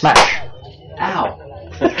like this. Smash. Ow.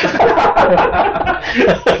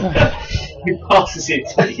 He passes it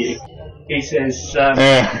to you. He says,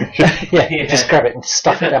 Yeah. Yeah, just grab it and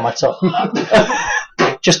stuff it down my top.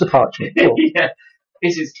 Just the parchment. Cool. yeah.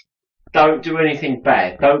 He says, don't do anything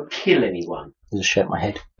bad. Don't kill anyone. Just shake my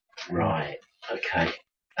head. Right. Okay.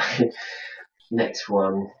 Next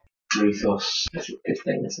one. Ruthos. That's a good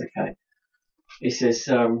thing. That's okay. He says,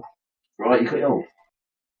 right, you got it all.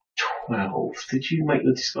 12. Did you make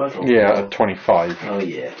the disguise roll? Yeah, 25. Oh,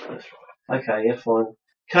 yeah. That's right. Okay, yeah, fine.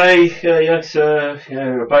 Okay, you have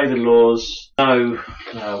to obey the laws. No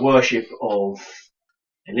worship of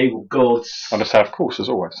illegal gods. On the south course, as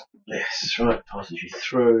always. Yes, that's right. Passes you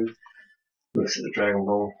through. Looks at the Dragon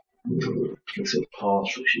Ball. Looks at the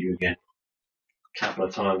pass. Looks at you again. A couple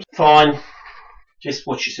of times. Fine. Just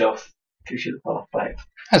watch yourself. Gives you the path back.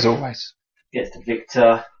 As always. Gets to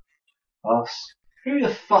Victor. Pass. Who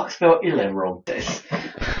the fuck spelled Ilem wrong? I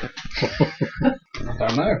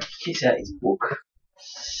don't know. Gets out his book.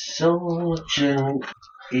 Sergeant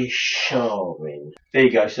Isharin. There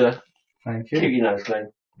you go, sir. Thank Keep you. your nose clean.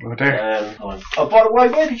 Will do. Fine. Oh, by the way,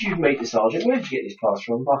 where did you meet the sergeant? Where did you get this pass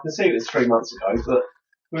from? I can see it was 3 months ago, but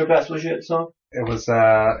whereabouts was you at the time? It was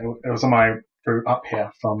on my route up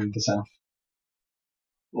here from the south.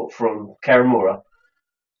 What, from Karamura?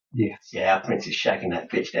 Yes. Yeah, our prince is shagging that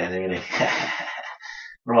bitch down there, isn't he?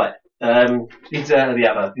 Right. The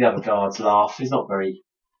other guards laugh. It's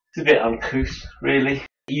a bit uncouth, really.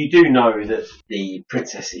 You do know that the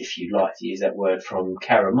princess, if you like to use that word, from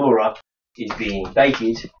Karamura, is being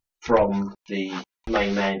dated from the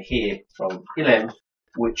main man here from Ilem,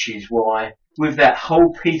 which is why, with that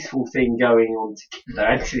whole peaceful thing going on,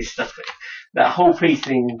 that whole peace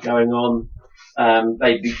thing going on,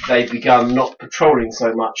 they've begun not patrolling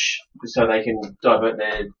so much, so they can divert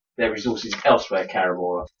their resources elsewhere,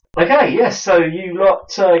 Karamura. Okay, yes, so you lot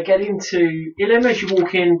get into Ilem. As you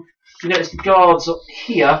walk in, you notice the guards up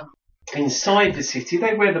here inside the city.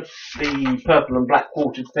 They wear the purple and black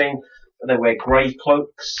quartered thing, but they wear grey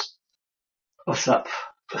cloaks. What's up?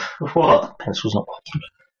 What? Pencil's not working. Do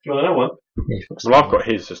you want another one? Yeah, you've got Well, I've got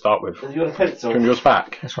his to start with. Do you want a pencil? From yours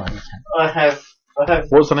back. That's right. I have.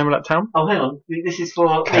 What's the name of that town? Oh, hang on. This is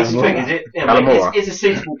for this Karamura. thing, is it? Yeah, Karamura. it's a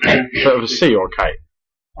suitable pen. Bit of a C or a K?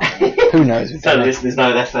 Who knows? So listeners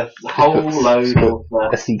know that's a whole load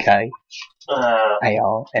of S-E-K uh,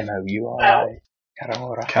 A-R-M-O-U-R-I.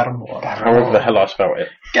 Karamura. However the hell I spelled it.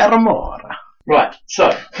 Karamura. right. So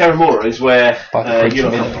Karamura is where By the French you're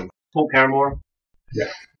Million. from. Port Karamura. Yeah.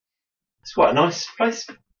 It's quite a nice place.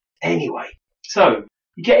 Anyway, so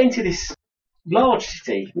you get into this large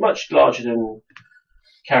city, much larger than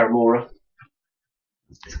Karamura.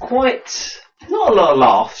 It's quite not a lot of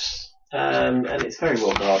laughs, and it's very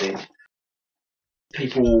well guarded.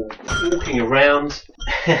 People walking around.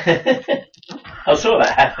 I saw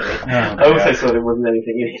that happening. I also saw there wasn't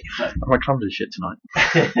anything in it. Am I clumsy shit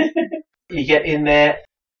tonight? You get in there.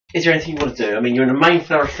 Is there anything you want to do? I mean, you're in a main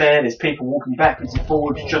thoroughfare. There's people walking backwards and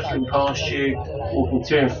forwards, jostling past you, walking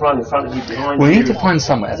to and in front of you, behind We you. need to find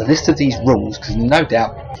somewhere a list of these rules, because no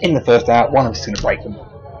doubt, in the first hour, one of us is going to break them.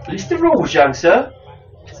 List the rules, young sir.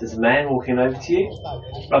 Says a man walking over to you,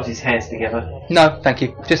 rubs his hands together. No, thank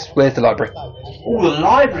you. Just where's the library? Oh, the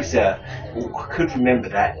library, sir. Oh, I could remember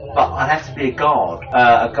that, but I'd have to be a guide,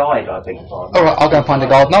 I beg your pardon. Alright, I'll go and find a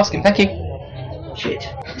guard and ask him. Thank you. Shit.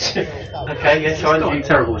 Okay, yes, It's fine. not a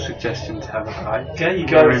terrible suggestion to have a guy. Okay, you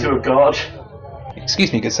go to a guard.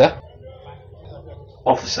 Excuse me, good sir.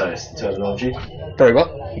 Officer is the terminology. Very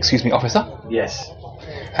well. Excuse me, officer. Yes.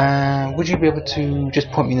 Would you be able to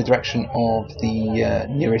just point me in the direction of the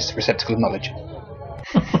nearest receptacle of knowledge?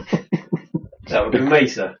 That would be me,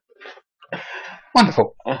 sir.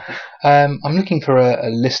 Wonderful. I'm looking for a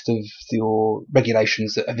list of your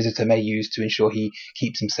regulations that a visitor may use to ensure he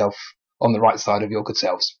keeps himself on the right side of your good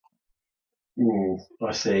selves.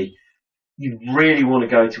 I see. You really want to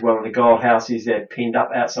go to one of the guard houses they're pinned up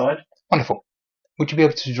outside? Wonderful. Would you be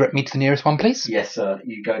able to direct me to the nearest one, please? Yes, sir.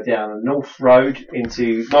 You go down the North Road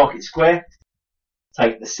into Market Square,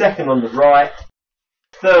 take the second on the right,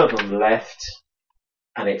 third on the left,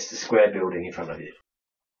 and it's the square building in front of you.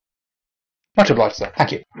 Much obliged, sir.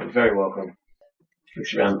 Thank you. You're very welcome.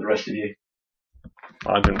 Looks around at the rest of you.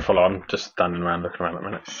 I didn't follow. I'm just standing around looking around at the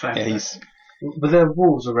minute. Yeah, he's... But there are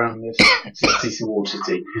walls around this. It's a walled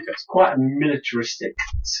city. It's quite a militaristic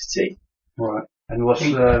city. Right. And what's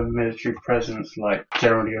the military presence like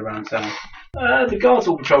generally around town? The guards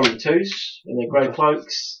all patrol in twos in their grey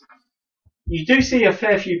cloaks. You do see a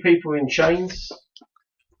fair few people in chains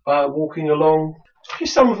walking along.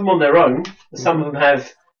 Just some of them on their own. Some of them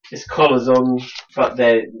have just collars on, but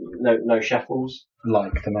they're no shackles.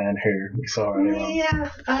 Like the man who we saw earlier on.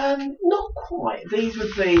 Yeah, not quite. These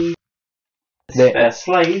would be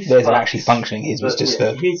slaves. Theirs are but- actually functioning. His was but, just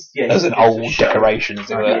yeah, as his an is old a show. decoration,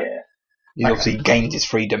 as it were. Yeah. He obviously gained his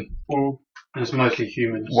freedom And it's mostly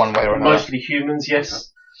humans. one way or another. Mostly humans, yes.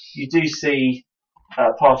 You do see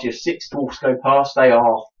a party of 6 dwarfs go past. They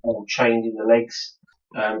are all chained in the legs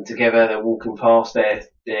together. They're walking past.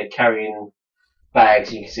 They're carrying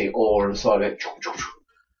bags. You can see ore on the side of it.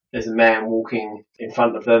 There's a man walking in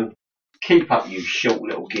front of them. Keep up, you short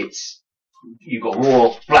little gits. you've got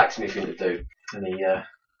more blacksmithing to do. And he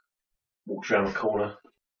walks around the corner.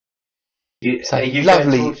 So are you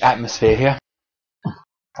lovely going towards- atmosphere here.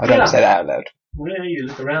 I don't Yeah. say that out loud. Yeah, you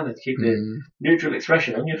look around and keep the neutral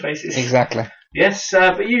expression on your faces. Exactly. Yes,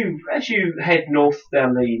 but as you head north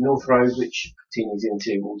down the North Road, which continues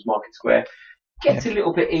into towards Market Square, gets a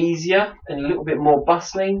little bit easier and a little bit more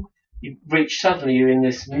bustling. You reach suddenly you're in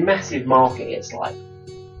this massive market. It's like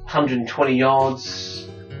 120 yards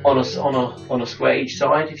on a square each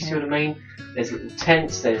side. If you see what I mean. There's little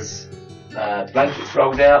tents. There's blankets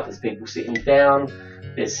rolled out. There's people sitting down.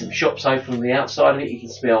 There's some shops open on the outside of it. You can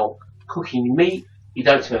smell cooking meat. You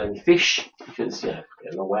don't smell any fish because you're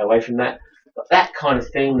a long way away from that. But that kind of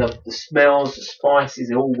thing, the smells, the spices,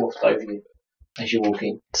 they all waft over you as you're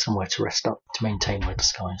walking. Somewhere to rest up to maintain my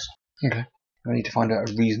disguise. Okay. I need to find out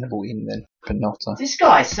a reasonable inn then, but not a...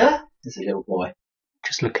 Disguise, sir. There's a little boy.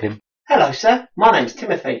 Just look at him. Hello, sir. My name's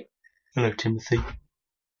Timothy. Hello, Timothy.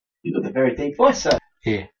 You've got a very deep voice, sir.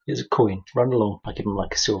 Here, here's a coin. Run along. I give him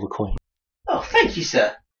like a silver coin. Oh, thank you,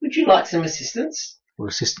 sir. Would you like some assistance? What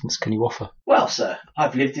assistance can you offer? Well, sir,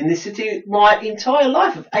 I've lived in this city my entire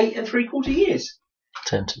life of 8 3/4 years.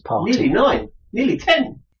 Turn to the party. Nearly 9. Nearly 10.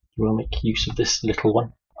 You want to make use of this little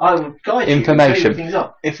one? I would guide you. Information. And things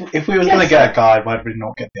up. If we was Yes, going to get sir. a guide, why did we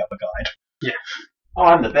not get the other guide? Oh,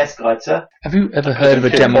 I'm the best guide, sir. Have you ever heard of a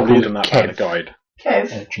gentleman Probably called isn't that bad a Kev? guide.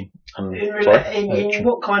 Kev, Urchin. And, in sorry?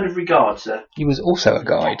 what kind of regard, sir? He was also a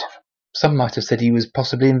guide. Some might have said he was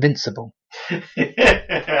possibly invincible.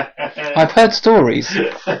 I've heard stories.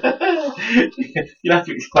 You'll have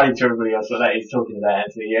to explain to everybody else what that is talking about,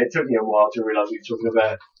 Anthony. Yeah, it took me a while to realise we were talking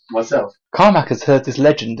about myself. Carmack has heard this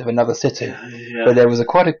legend of another city, Yeah. where there was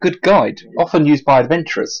quite a good guide, often used by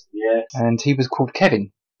adventurers, Yeah. and he was called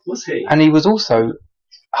Kevin. Was he? And he was also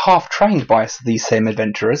half trained by these same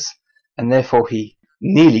adventurers, and therefore he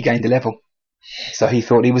nearly gained a level. So he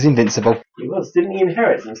thought he was invincible. He was. Didn't he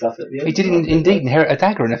inherit some stuff at the end? He did indeed inherit a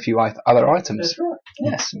dagger and a few other items. That's right.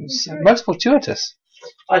 Yes, it was most fortuitous.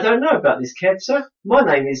 I don't know about this, Kev, sir. My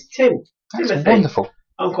name is Tim. That's Timothy. wonderful.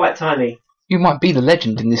 I'm quite tiny. You might be the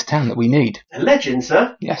legend in this town that we need. A legend,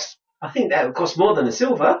 sir? Yes, I think that would cost more than a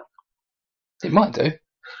silver. it might do.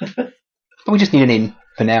 But we just need an inn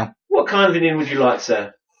for now. What kind of an inn would you like,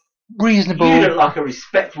 sir? Reasonable. You look like a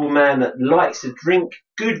respectable man that likes to drink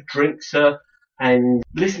good drink, sir, and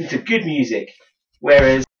listen to good music.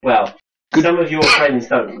 Whereas, well, some of your friends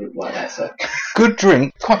don't look like that, sir. Good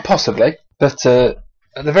drink, quite possibly, but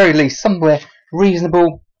at the very least, somewhere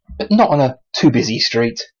reasonable, but not on a too busy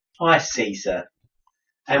street. I see, sir.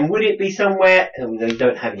 And would it be somewhere... Oh, no, you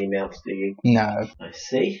don't have any mounts, do you? No, I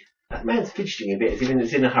see. That man's fidgeting a bit as if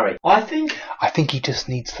he's in a hurry. I think... I think he just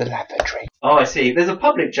needs the lavatory. Oh, I see. There's a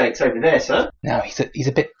public Jake's over there, sir. No, he's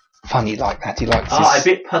a bit funny like that. He likes Ah, a his...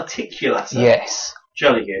 bit particular, sir. Yes.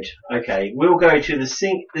 Jolly good. Okay, we'll go to the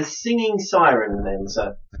singing siren then,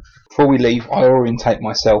 sir. Before we leave, I orientate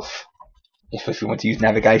myself, if we want to use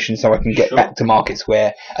navigation, so I can get Sure. back to Market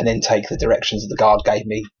Square and then take the directions that the guard gave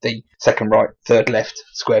me. The second right, third left,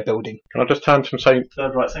 square building. Can I just turn to him and say,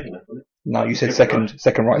 Third right, second left, wasn't it? No, you said Second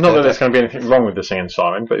second right, not that third there's left. going to be anything wrong with the singing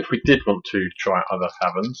siren, but if we did want to try out other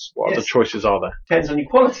taverns, what other Yes. choices are there? Depends on your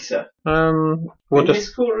quality, sir. We'll In just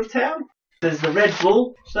this corner of town, there's the Red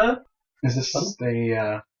Bull, sir. Is this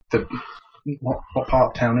the what part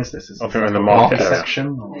of town is this? Is I this think we're in the like a market area.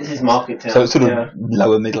 section? Or This is Market Town. So it's sort of yeah.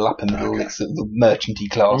 lower middle, upper middle. Okay. It's sort of the merchanty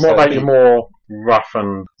class. what so about it'd your be more rough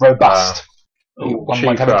and robust? Oh, One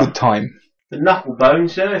might have a cheaper? good time. the knuckle bone,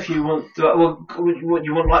 sir, if you want to, what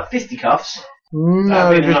you want, like fisticuffs? no,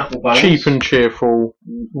 That'd be the just knuckle bones. cheap and cheerful,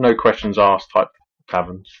 no questions asked type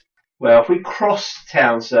taverns. Well, if we crossed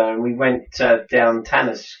town, sir, and we went down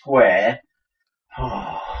Tanner Square,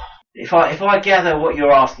 if I gather what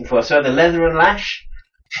you're asking for, sir, the leather and lash,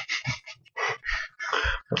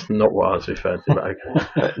 That's not what I was referring to, but okay.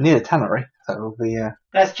 But near the tannery, so it will be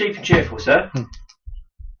that's cheap and cheerful, sir.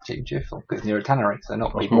 cheap and cheerful. Because near a tannery, so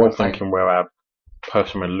not I was people more will think- thinking where our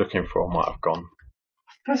person we're looking for might have gone.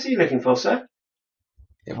 What's he looking for, sir?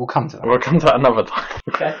 It will come to that. We'll come to that another time.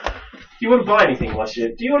 Okay. Do you want to buy anything whilst you're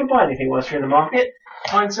in the market,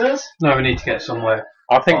 kind sirs? No, we need to get somewhere.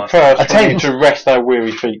 I think Fine. first A we table. need to rest our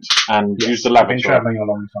weary feet and use the I've been lavatory. travelling a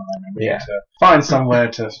long time. And we Yeah. need to find somewhere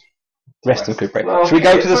to. Rest and recuperate. Well, Should we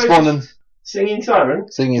go okay, to the so Swan and Singing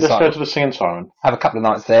siren? sing Let's go inside? to the singing siren. Have a couple of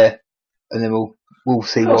nights there, and then we'll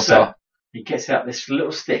see Oh, what's sir. up. He gets out this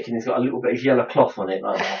little stick and he's got a little bit of yellow cloth on it,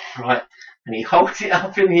 like that, right? And he holds it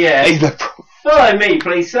up in the air. He's a Follow me,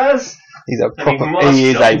 please, sirs. he's a And he proper marches he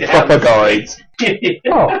is on a down proper the guide. street.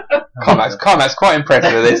 Oh, Carmack's quite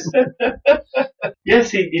impressed with this.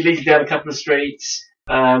 Yes, he leads you down a couple of streets.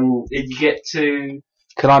 You get to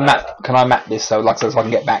Can I map this so I can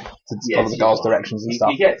get back to follow the guard's directions and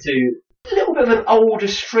stuff? You get to a little bit of an older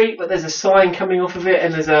street, but there's a sign coming off of it,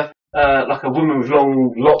 and there's a like a woman with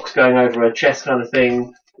long locks going over her chest kind of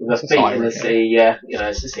thing, with her feet in the sea. Yeah,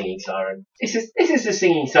 it's a singing siren. This is the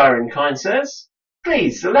singing siren, kind sirs.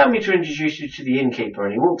 Please allow me to introduce you to the innkeeper.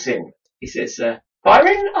 And he walks in. He says,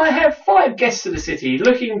 Byron, I have 5 guests of the city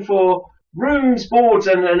looking for rooms, boards,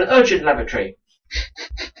 and an urgent lavatory.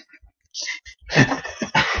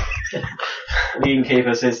 The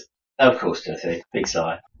innkeeper says, of course, Timothy. Big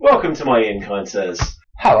sigh. Welcome to my inn, kind sirs.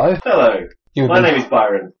 Hello. Hello. My name is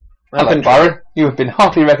Byron. Hello, Byron. You have been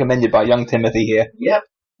heartily recommended by young Timothy here. Yep.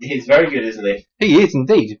 He's very good, isn't he? He is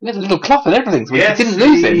indeed. There's a little cloth and everything, so we didn't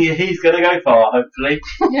lose him. He's going to go far, hopefully.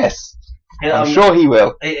 Yes. I'm sure he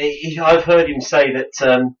will. I've heard him say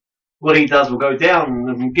that what he does will go down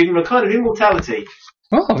and give him a kind of immortality.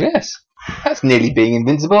 Oh, yes. That's nearly being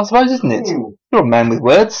invincible, I suppose, isn't it? You're a man with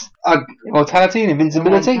words. Immortality and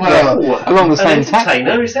invincibility. Along the same tack. An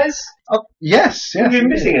entertainer, he says. Yes. You've been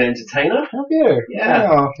missing an entertainer. Have you?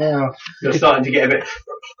 Yeah. You're starting to get a bit...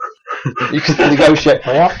 You can negotiate.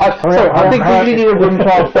 I think we really need a room for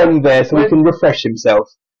our friend there so we can refresh himself.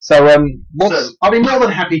 So, I'll be more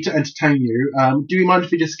than happy to entertain you. Do you mind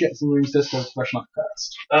if we just get some rooms just to freshen up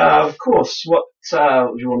first? Of course. What do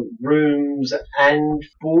you want? Rooms and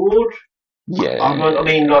board? Yeah.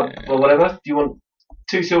 Whatever. Do you want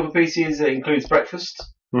 2 silver pieces that includes breakfast?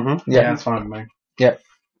 Mm-hmm. Yeah, that's fine with me. Yeah.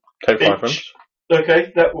 Take 5 rooms.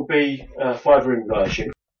 Okay, that will be 5 rooms, I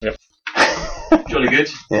assume. Yep. Jolly good.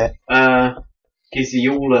 Yeah. Gives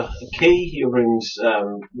you all a key. Your rooms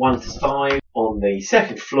 1 to 5 on the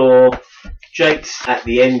 2nd floor. Jake's at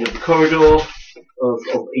the end of the corridor of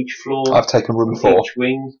each floor. I've taken room 4. Each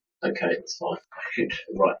wing. Okay, that's fine. I should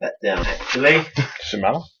write that down, actually. Does it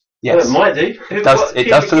matter? Yes. It might do. It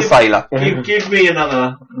does to the sailor. Give me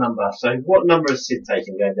another number. So what number has Sid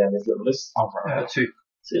taken going down this little list? 2.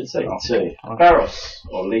 Sid's taken 2. Barros,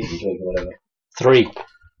 or Leaf, or whatever. 3.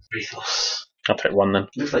 Rethos. I'll take 1 then.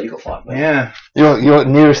 Looks like you've got 5, mate. Yeah. You're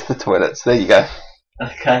nearest the toilets. There you go.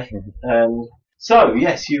 Okay. So,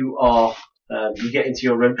 yes, you are... you get into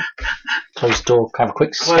your room. Closed door, have a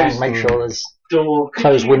quick scan, make sure there's Door.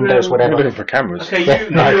 closed windows, I'm whatever. looking for cameras. Okay,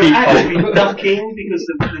 you're actually ducking because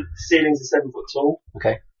the ceilings are 7 foot tall.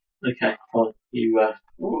 Okay. Okay, fine. You,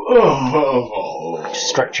 Just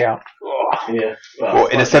stretch out. yeah. Well,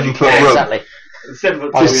 in a 7 foot room. Exactly. 7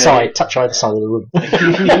 foot Either tall. side, touch either side of the room.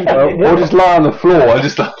 Or just lie on the floor. Do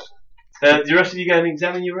the rest of you go and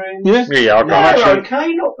examine your room? Yeah. Yeah, I'll go. Yeah,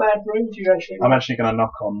 okay, not bad rooms. You actually. I'm actually going to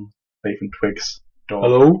knock on Beef and Twig's door.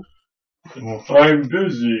 Hello? I'm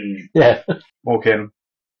busy. Yeah. Walk in.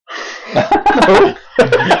 I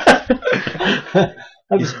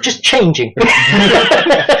was just changing.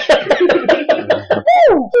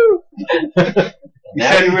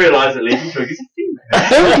 Now you realise that Leaf and Twig is a female.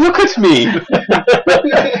 Don't look at me.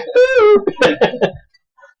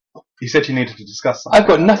 You said you needed to discuss something. I've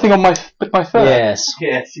got nothing on my fur. Yes.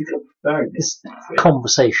 Yes, you've got very This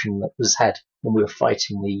conversation that was had when we were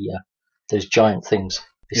fighting those giant things.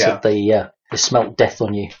 They said they smelt death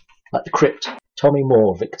on you, like the crypt. Tell me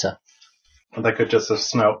more, Victor. They could just have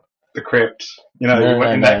smelt the crypt. You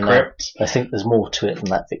went in that crypt. I think there's more to it than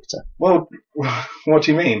that, Victor. Well, what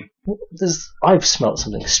do you mean? I've smelt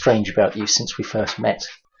something strange about you since we first met,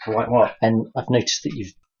 Like what? and I've noticed that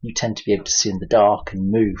you tend to be able to see in the dark and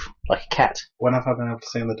move like a cat. When have I been able to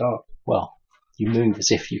see in the dark? Well, you move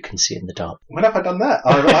as if you can see in the dark. When have I done that?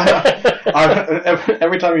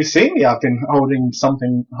 Every time you see me, I've been holding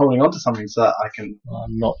on to something so that I can.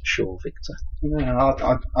 I'm not sure, Victor.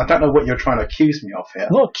 I don't know what you're trying to accuse me of here.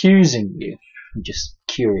 I'm not accusing you. I'm just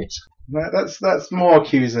curious. That's more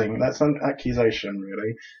accusing. That's an accusation,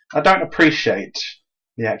 really. I don't appreciate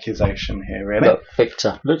the accusation here, really. Look,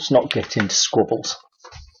 Victor, let's not get into squabbles.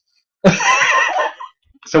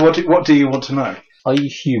 So what do you want to know? Are you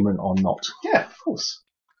human or not? Yeah, of course.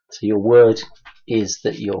 So your word is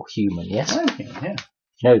that you're human, yes? I'm here, yeah.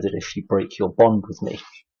 You know that if you break your bond with me,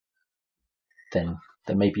 then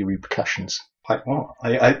there may be repercussions. Like what?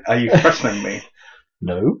 Are you threatening me?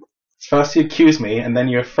 No. First you accuse me, and then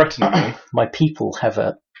you're threatening me. My people have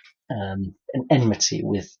an enmity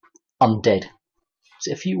with undead.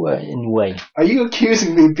 So if you were in a way... Are you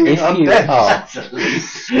accusing me of being If you undead? are... Where did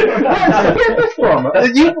you get this from?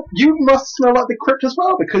 You must smell like the crypt as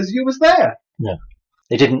well, because you was there. No.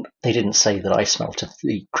 They didn't say that I smelt of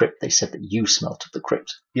the crypt. They said that you smelt of the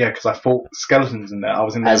crypt. Yeah, because I fought skeletons in there. I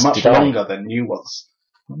was in there As much did I. longer than you was.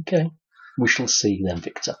 Okay. We shall see then,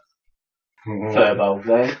 Victor. Furbolg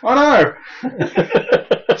there. I know.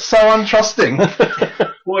 So untrusting.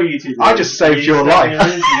 What are you two doing? I just saved your life.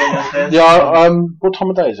 Yeah, what time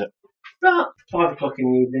of day is it? About 5 o'clock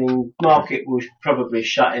in the evening. Market will probably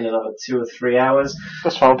shut in another 2 or 3 hours.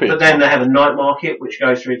 That's fine. But then they have a night market which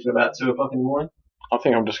goes through to about 2 o'clock in the morning. I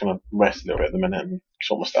think I'm just going to rest a little bit at the minute and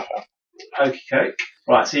sort my stuff out. Okie doke.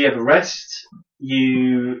 Right, so you have a rest.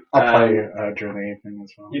 I'll play during the evening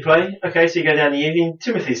as well. You play? Okay, so you go down the evening.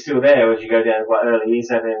 Timothy's still there as you go down quite early. He's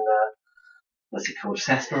having, what's it called,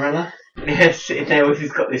 sarsaparilla? Yeah, sitting there with,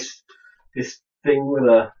 he's got this thing with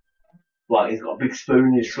he's got a big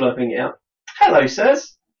spoon, he's slurping it out. Hello,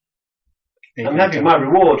 sirs. I'm having my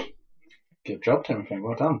reward. Good job, Timothy.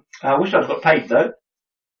 Well done. I wish I'd got paid, though.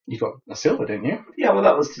 You got a silver, didn't you? Yeah, well,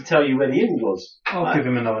 that was to tell you where the inn was. I'll give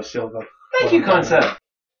him another silver. Thank you, kind sir.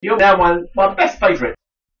 You're now my best favourite.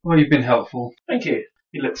 Well, you've been helpful. Thank you.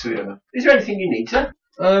 You look sweet. Is there anything you need, sir?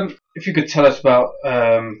 If you could tell us about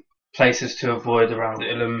places to avoid around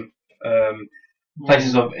Ilum,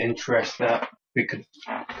 places of interest that we could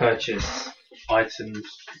purchase items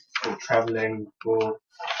for travelling or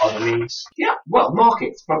other means. Yeah, well,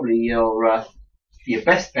 market's probably your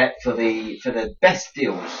best bet for the best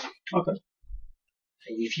deals. Okay.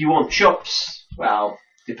 If you want shops, well,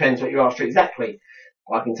 depends what you're after exactly.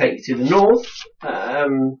 I can take you to the north.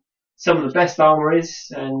 Some of the best armories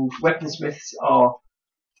and weaponsmiths are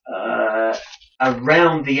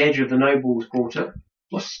around the edge of the nobles' quarter.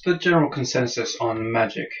 What's the general consensus on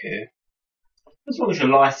magic here? As long as you're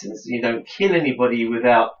licensed and you don't kill anybody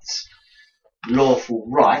without lawful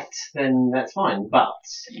right, then that's fine. But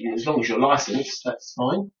as long as you're licensed, that's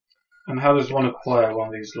fine. And how does one acquire one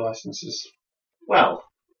of these licenses? Well,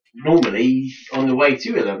 normally on the way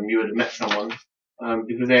to them, you would have met someone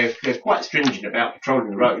because they're quite stringent about patrolling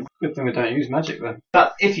the road. Good thing we don't use magic then.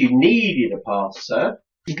 But if you needed a pass, sir,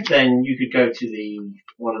 then you could go to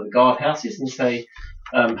one of the guard houses and say,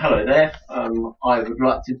 hello there, I would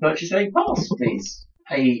like to purchase a pass, please.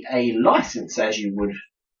 A license, as you would.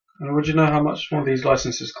 And would you know how much one of these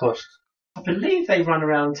licenses cost? I believe they run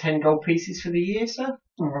around 10 gold pieces for the year, sir.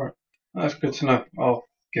 Alright, that's good to know. I'll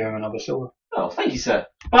give him another silver. Oh, thank you, sir.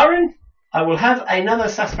 Byron, I will have another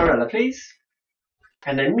sarsaparilla, please.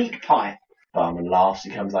 And a meat pie. Barman laughs,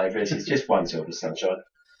 he comes over. It's just one silver, sunshine.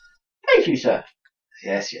 Thank you, sir.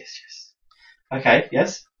 Yes. Okay,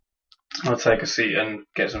 yes. I'll take a seat and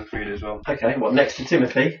get some food as well. Okay, what, next to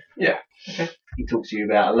Timothy? Yeah. Okay. He talks to you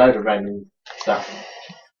about a load of random stuff.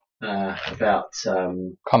 About,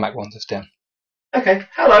 Carmack wants us down. Okay,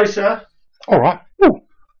 hello, sir. Alright. What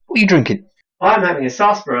are you drinking? I'm having a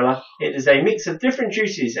sarsaparilla. It is a mix of different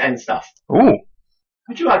juices and stuff. Ooh.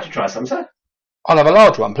 Would you like to try some, sir? I'll have a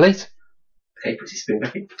large one, please. Okay, puts his spoon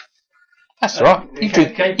back in. That's alright. You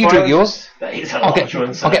drink yours. That is a I'll large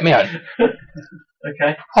one, sir. I'll get me own.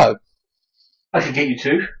 Okay. Oh. I can get you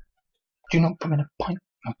two. Do you not come in a pint?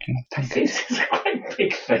 No, do you not take it? It's a great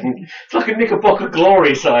big thing. It's like a Knickerbocker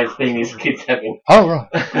Glory size thing this kid's having. Oh, right.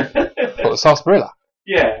 What, a sarsaparilla?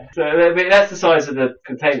 Yeah, so that's the size of the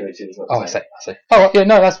container it is. Oh, I see. Alright, yeah,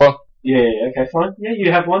 no, that's fine. Yeah, okay, fine. Yeah,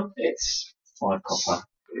 you have one. It's 5 copper.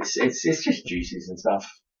 It's just juices and stuff.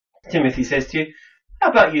 Timothy says to you, how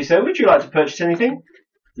about you, sir? Would you like to purchase anything?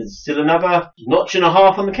 There's still another notch and a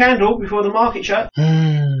half on the candle before the market shut.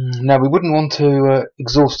 No, we wouldn't want to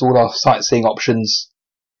exhaust all our sightseeing options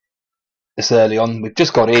this early on. We've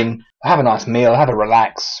just got in, have a nice meal, have a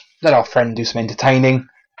relax, let our friend do some entertaining,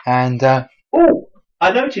 and... Oh,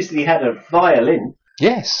 I noticed that he had a violin.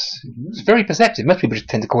 Yes, it's very perceptive. Most people just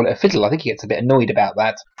tend to call it a fiddle. I think he gets a bit annoyed about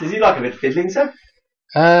that. Does he like a bit of fiddling, sir?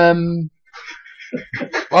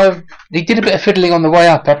 Well, he did a bit of fiddling on the way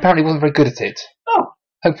up. Apparently, he wasn't very good at it. Oh.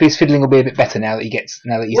 Hopefully, his fiddling will be a bit better now that he's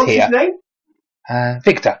What's here. What's his name?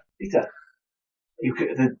 Victor. Victor.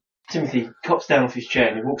 Timothy cops down off his chair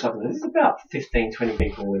and he walks up and there's about 15, 20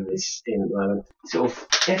 people in this inn at the moment. Sort of,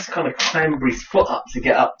 yes, kind of clamber his foot up to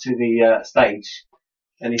get up to the stage.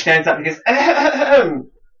 And he stands up and goes,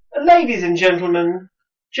 ladies and gentlemen,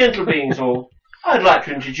 gentle beings all, I'd like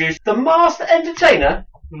to introduce the master entertainer,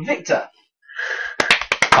 Victor.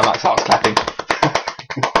 I might start clapping.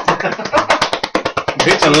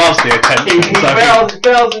 Victor loves the attention. He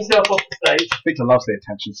bells himself off the stage. Victor loves the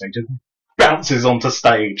attention, so he just bounces onto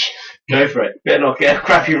stage. Go for it. Better not get a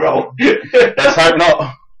crappy roll. Let's hope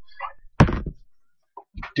not.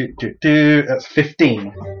 That's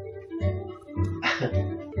 15.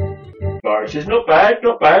 Boris says, not bad.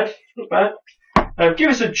 Give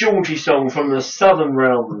us a jaunty song from the southern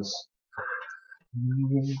realms.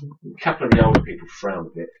 A couple of the older people frown a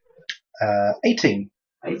bit. 18.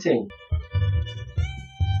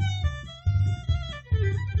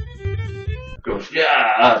 good.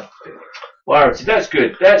 Yeah. Warranty. That's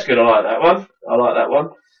good. That's good. I like that one.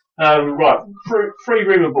 Right. Free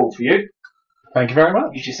room and board for you. Thank you very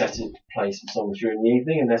much. You just have to play some songs during the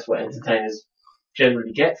evening, and that's what entertainers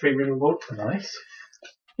generally get. Free room and board. Nice.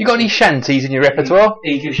 You got any shanties in your repertoire?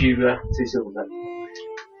 He gives you 2 silver then.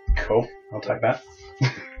 Cool. I'll take that.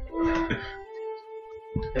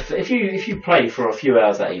 If you play for a few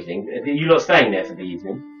hours that evening, you're not staying there for the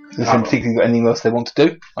evening. Does anyone particularly got anything else they want to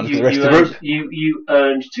do? And for the rest of the group? You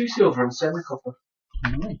earned 2 silver and 7 copper.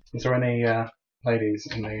 Is there any ladies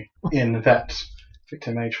in the inn that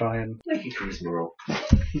Victor may try and... Make a charisma roll.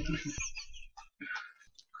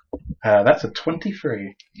 That's a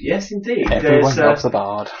 23. Yes, indeed. Everyone loves the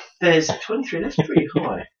bard. There's 23. That's pretty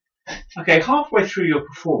high. Okay, halfway through your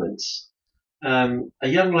performance, a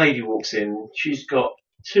young lady walks in. She's got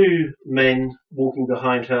 2 men walking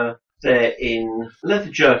behind her. They're in leather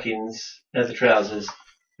jerkins, leather trousers,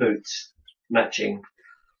 boots, matching.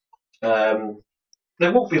 They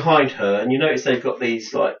walk behind her, and you notice they've got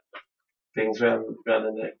these like things around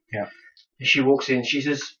their neck. Yeah. And she walks in. She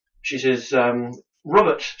says,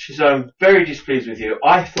 Robert, she says, I'm very displeased with you.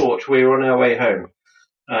 I thought we were on our way home,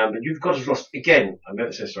 but you've got us lost again. I'm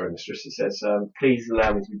ever so sorry, mistress. She says, please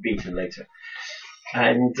allow me to be beaten later.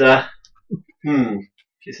 And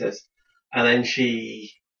she says, and then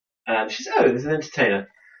she says, oh, there's an entertainer.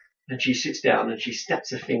 And she sits down and she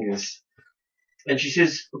snaps her fingers. And she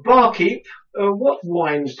says, barkeep, what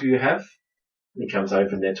wines do you have? And he comes over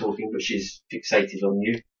and they're talking, but she's fixated on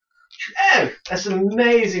you. She says, oh, that's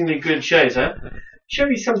amazingly good show, sir. Show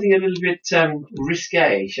me something a little bit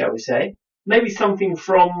risque, shall we say? Maybe something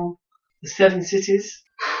from the 7 cities?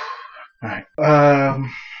 Right.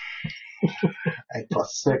 8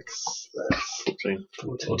 plus 6. That's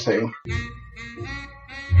 14.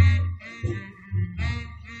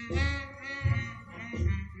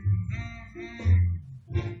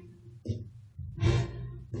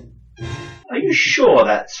 Are you sure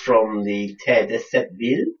that's from the Terre de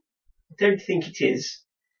Septville? I don't think it is.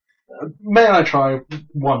 May I try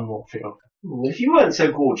one more field? If you weren't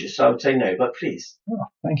so gorgeous, I would say no, but please. Oh,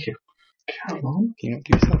 thank you. Come on, can you not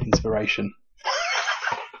give yourself inspiration?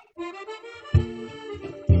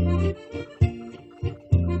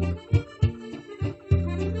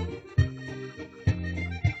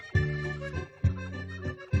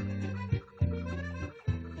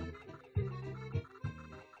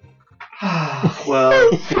 Well,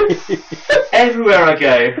 everywhere I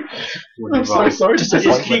go, I'm so sorry. I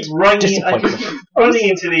just keep running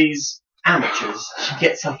into these amateurs. She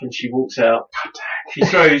gets up and she walks out.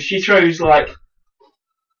 She throws like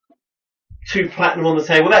 2 platinum on the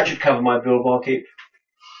table. That should cover my bill, barkeep.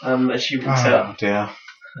 As she walks out. Oh dear.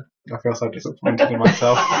 I feel so disappointed in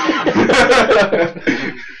myself.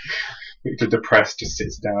 Victor, depressed, just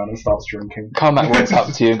sits down and starts drinking. Carmack walks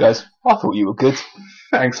up to you and goes, I thought you were good.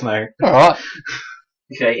 Thanks, mate. Alright.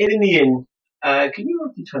 Okay, in the inn, can you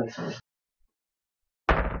roll D20 for me?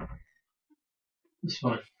 That's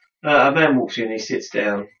fine. A man walks in, he sits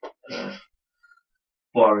down.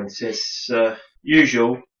 Byron says,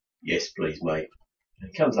 usual. Yes, please, mate.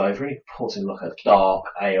 And he comes over and he pours him like a dark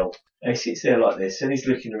ale. And he sits there like this, and he's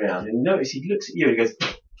looking around, and you notice he looks at you and he goes,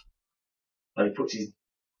 and he puts his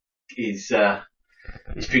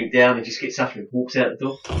drink down and just gets up and walks out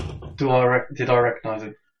the door. Did I recognise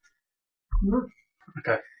him? No.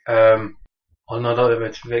 Okay. I'll nod over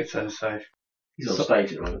to Victor and say, He's on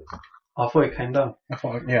stage at the moment. I thought he came down. I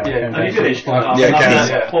thought, Yeah. Have you finished?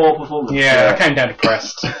 Yeah, Poor performance. I came down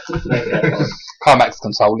depressed. Carmack's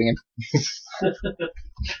consoling him.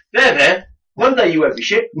 There. One day you won't be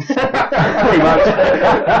shit. Pretty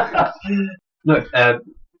much. Look, there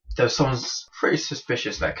was someone pretty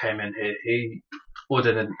suspicious that came in here. He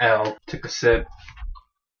ordered an ale, took a sip,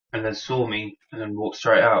 and then saw me, and then walked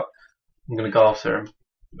straight out. I'm going to go after him.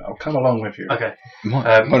 I'll come along with you. Okay.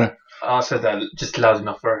 Wanna- I said that just loud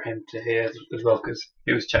enough for him to hear as well, because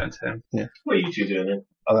he was chatting to him. What are you two doing then?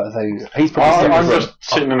 He's probably I'm just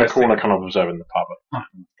sitting in the corner, kind of observing the pub.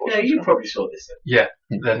 Yeah, you probably saw this then.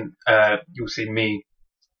 Yeah. Then you'll see me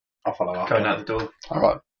I'll follow up. going out the door.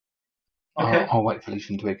 Alright. Okay. I'll wait for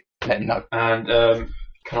Lucian to let him know. And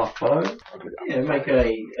can I follow? Yeah, make what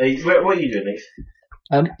are you doing, Leaf?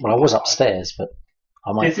 Well, I was upstairs, but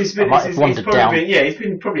I might have It's wandered probably down. it's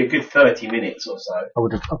been probably a good 30 minutes or so.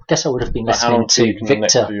 I guess I would have been But how listening long do you to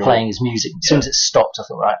connect Victor to your- playing his music. As soon as it stopped, I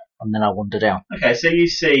thought, right, and then I wandered down. Okay, so you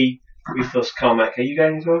see Rethos, Carmack. Are you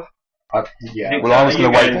going as well? Yeah. Victor, Well, I was are you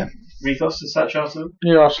going to wait going there. Rethos and such after them?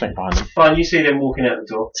 Yeah, I'll sneak behind them. Fine, you see them walking out the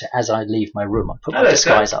door. So as I leave my room, I put my Hello,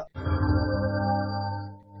 disguise up.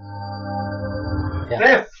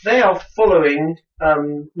 Yeah. They are following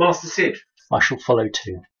Master Sid I shall follow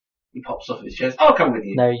too. He pops off his chest. I'll come with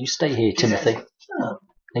you. No, you stay here, Timothy. Oh,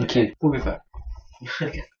 Thank you. We'll be back.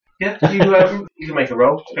 okay. Yeah, you can make a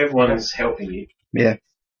roll. Everyone's helping you. Yeah.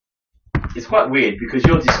 It's quite weird because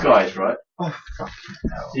you're disguised, right? Oh, fucking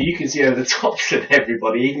hell. So you can see over the tops of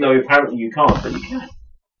everybody, even though apparently you can't, but you can.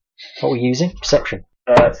 What are we using? Perception.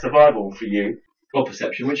 Survival for you, or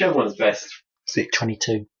perception, whichever one's best.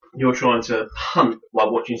 22. You're trying to hunt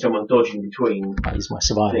while watching someone dodging between That is my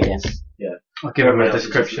survival again. things. Yeah. I'll give him a Everyone else is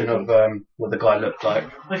description just of what the guy looked like.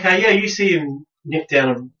 Okay, yeah, you see him nip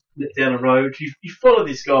down a road. You follow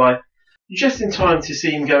this guy. You're just in time to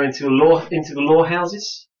see him go into the law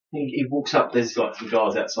houses. He walks up. There's like some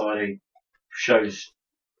guards outside. He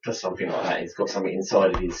does something like that. He's got something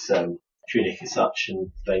inside of his tunic as such,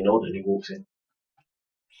 and they nod, and he walks in.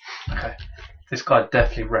 Okay. This guy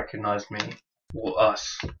definitely recognised me, or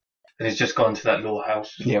us, and he's just gone to that law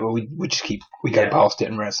house. Yeah, well, we go past it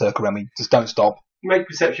and we're in a circle around. We just don't stop. Make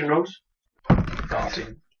perception rolls.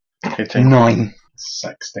 9.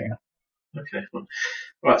 16. Okay, fine.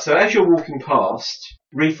 Right, so as you're walking past,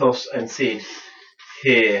 Rethos and Sid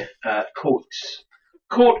hear court.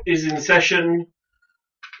 Court is in session.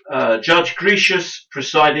 Judge Grecius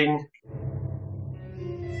presiding.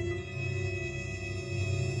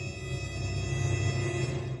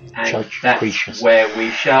 And Judge that's Grecius. where we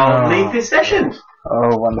shall leave this session.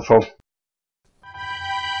 Oh, wonderful.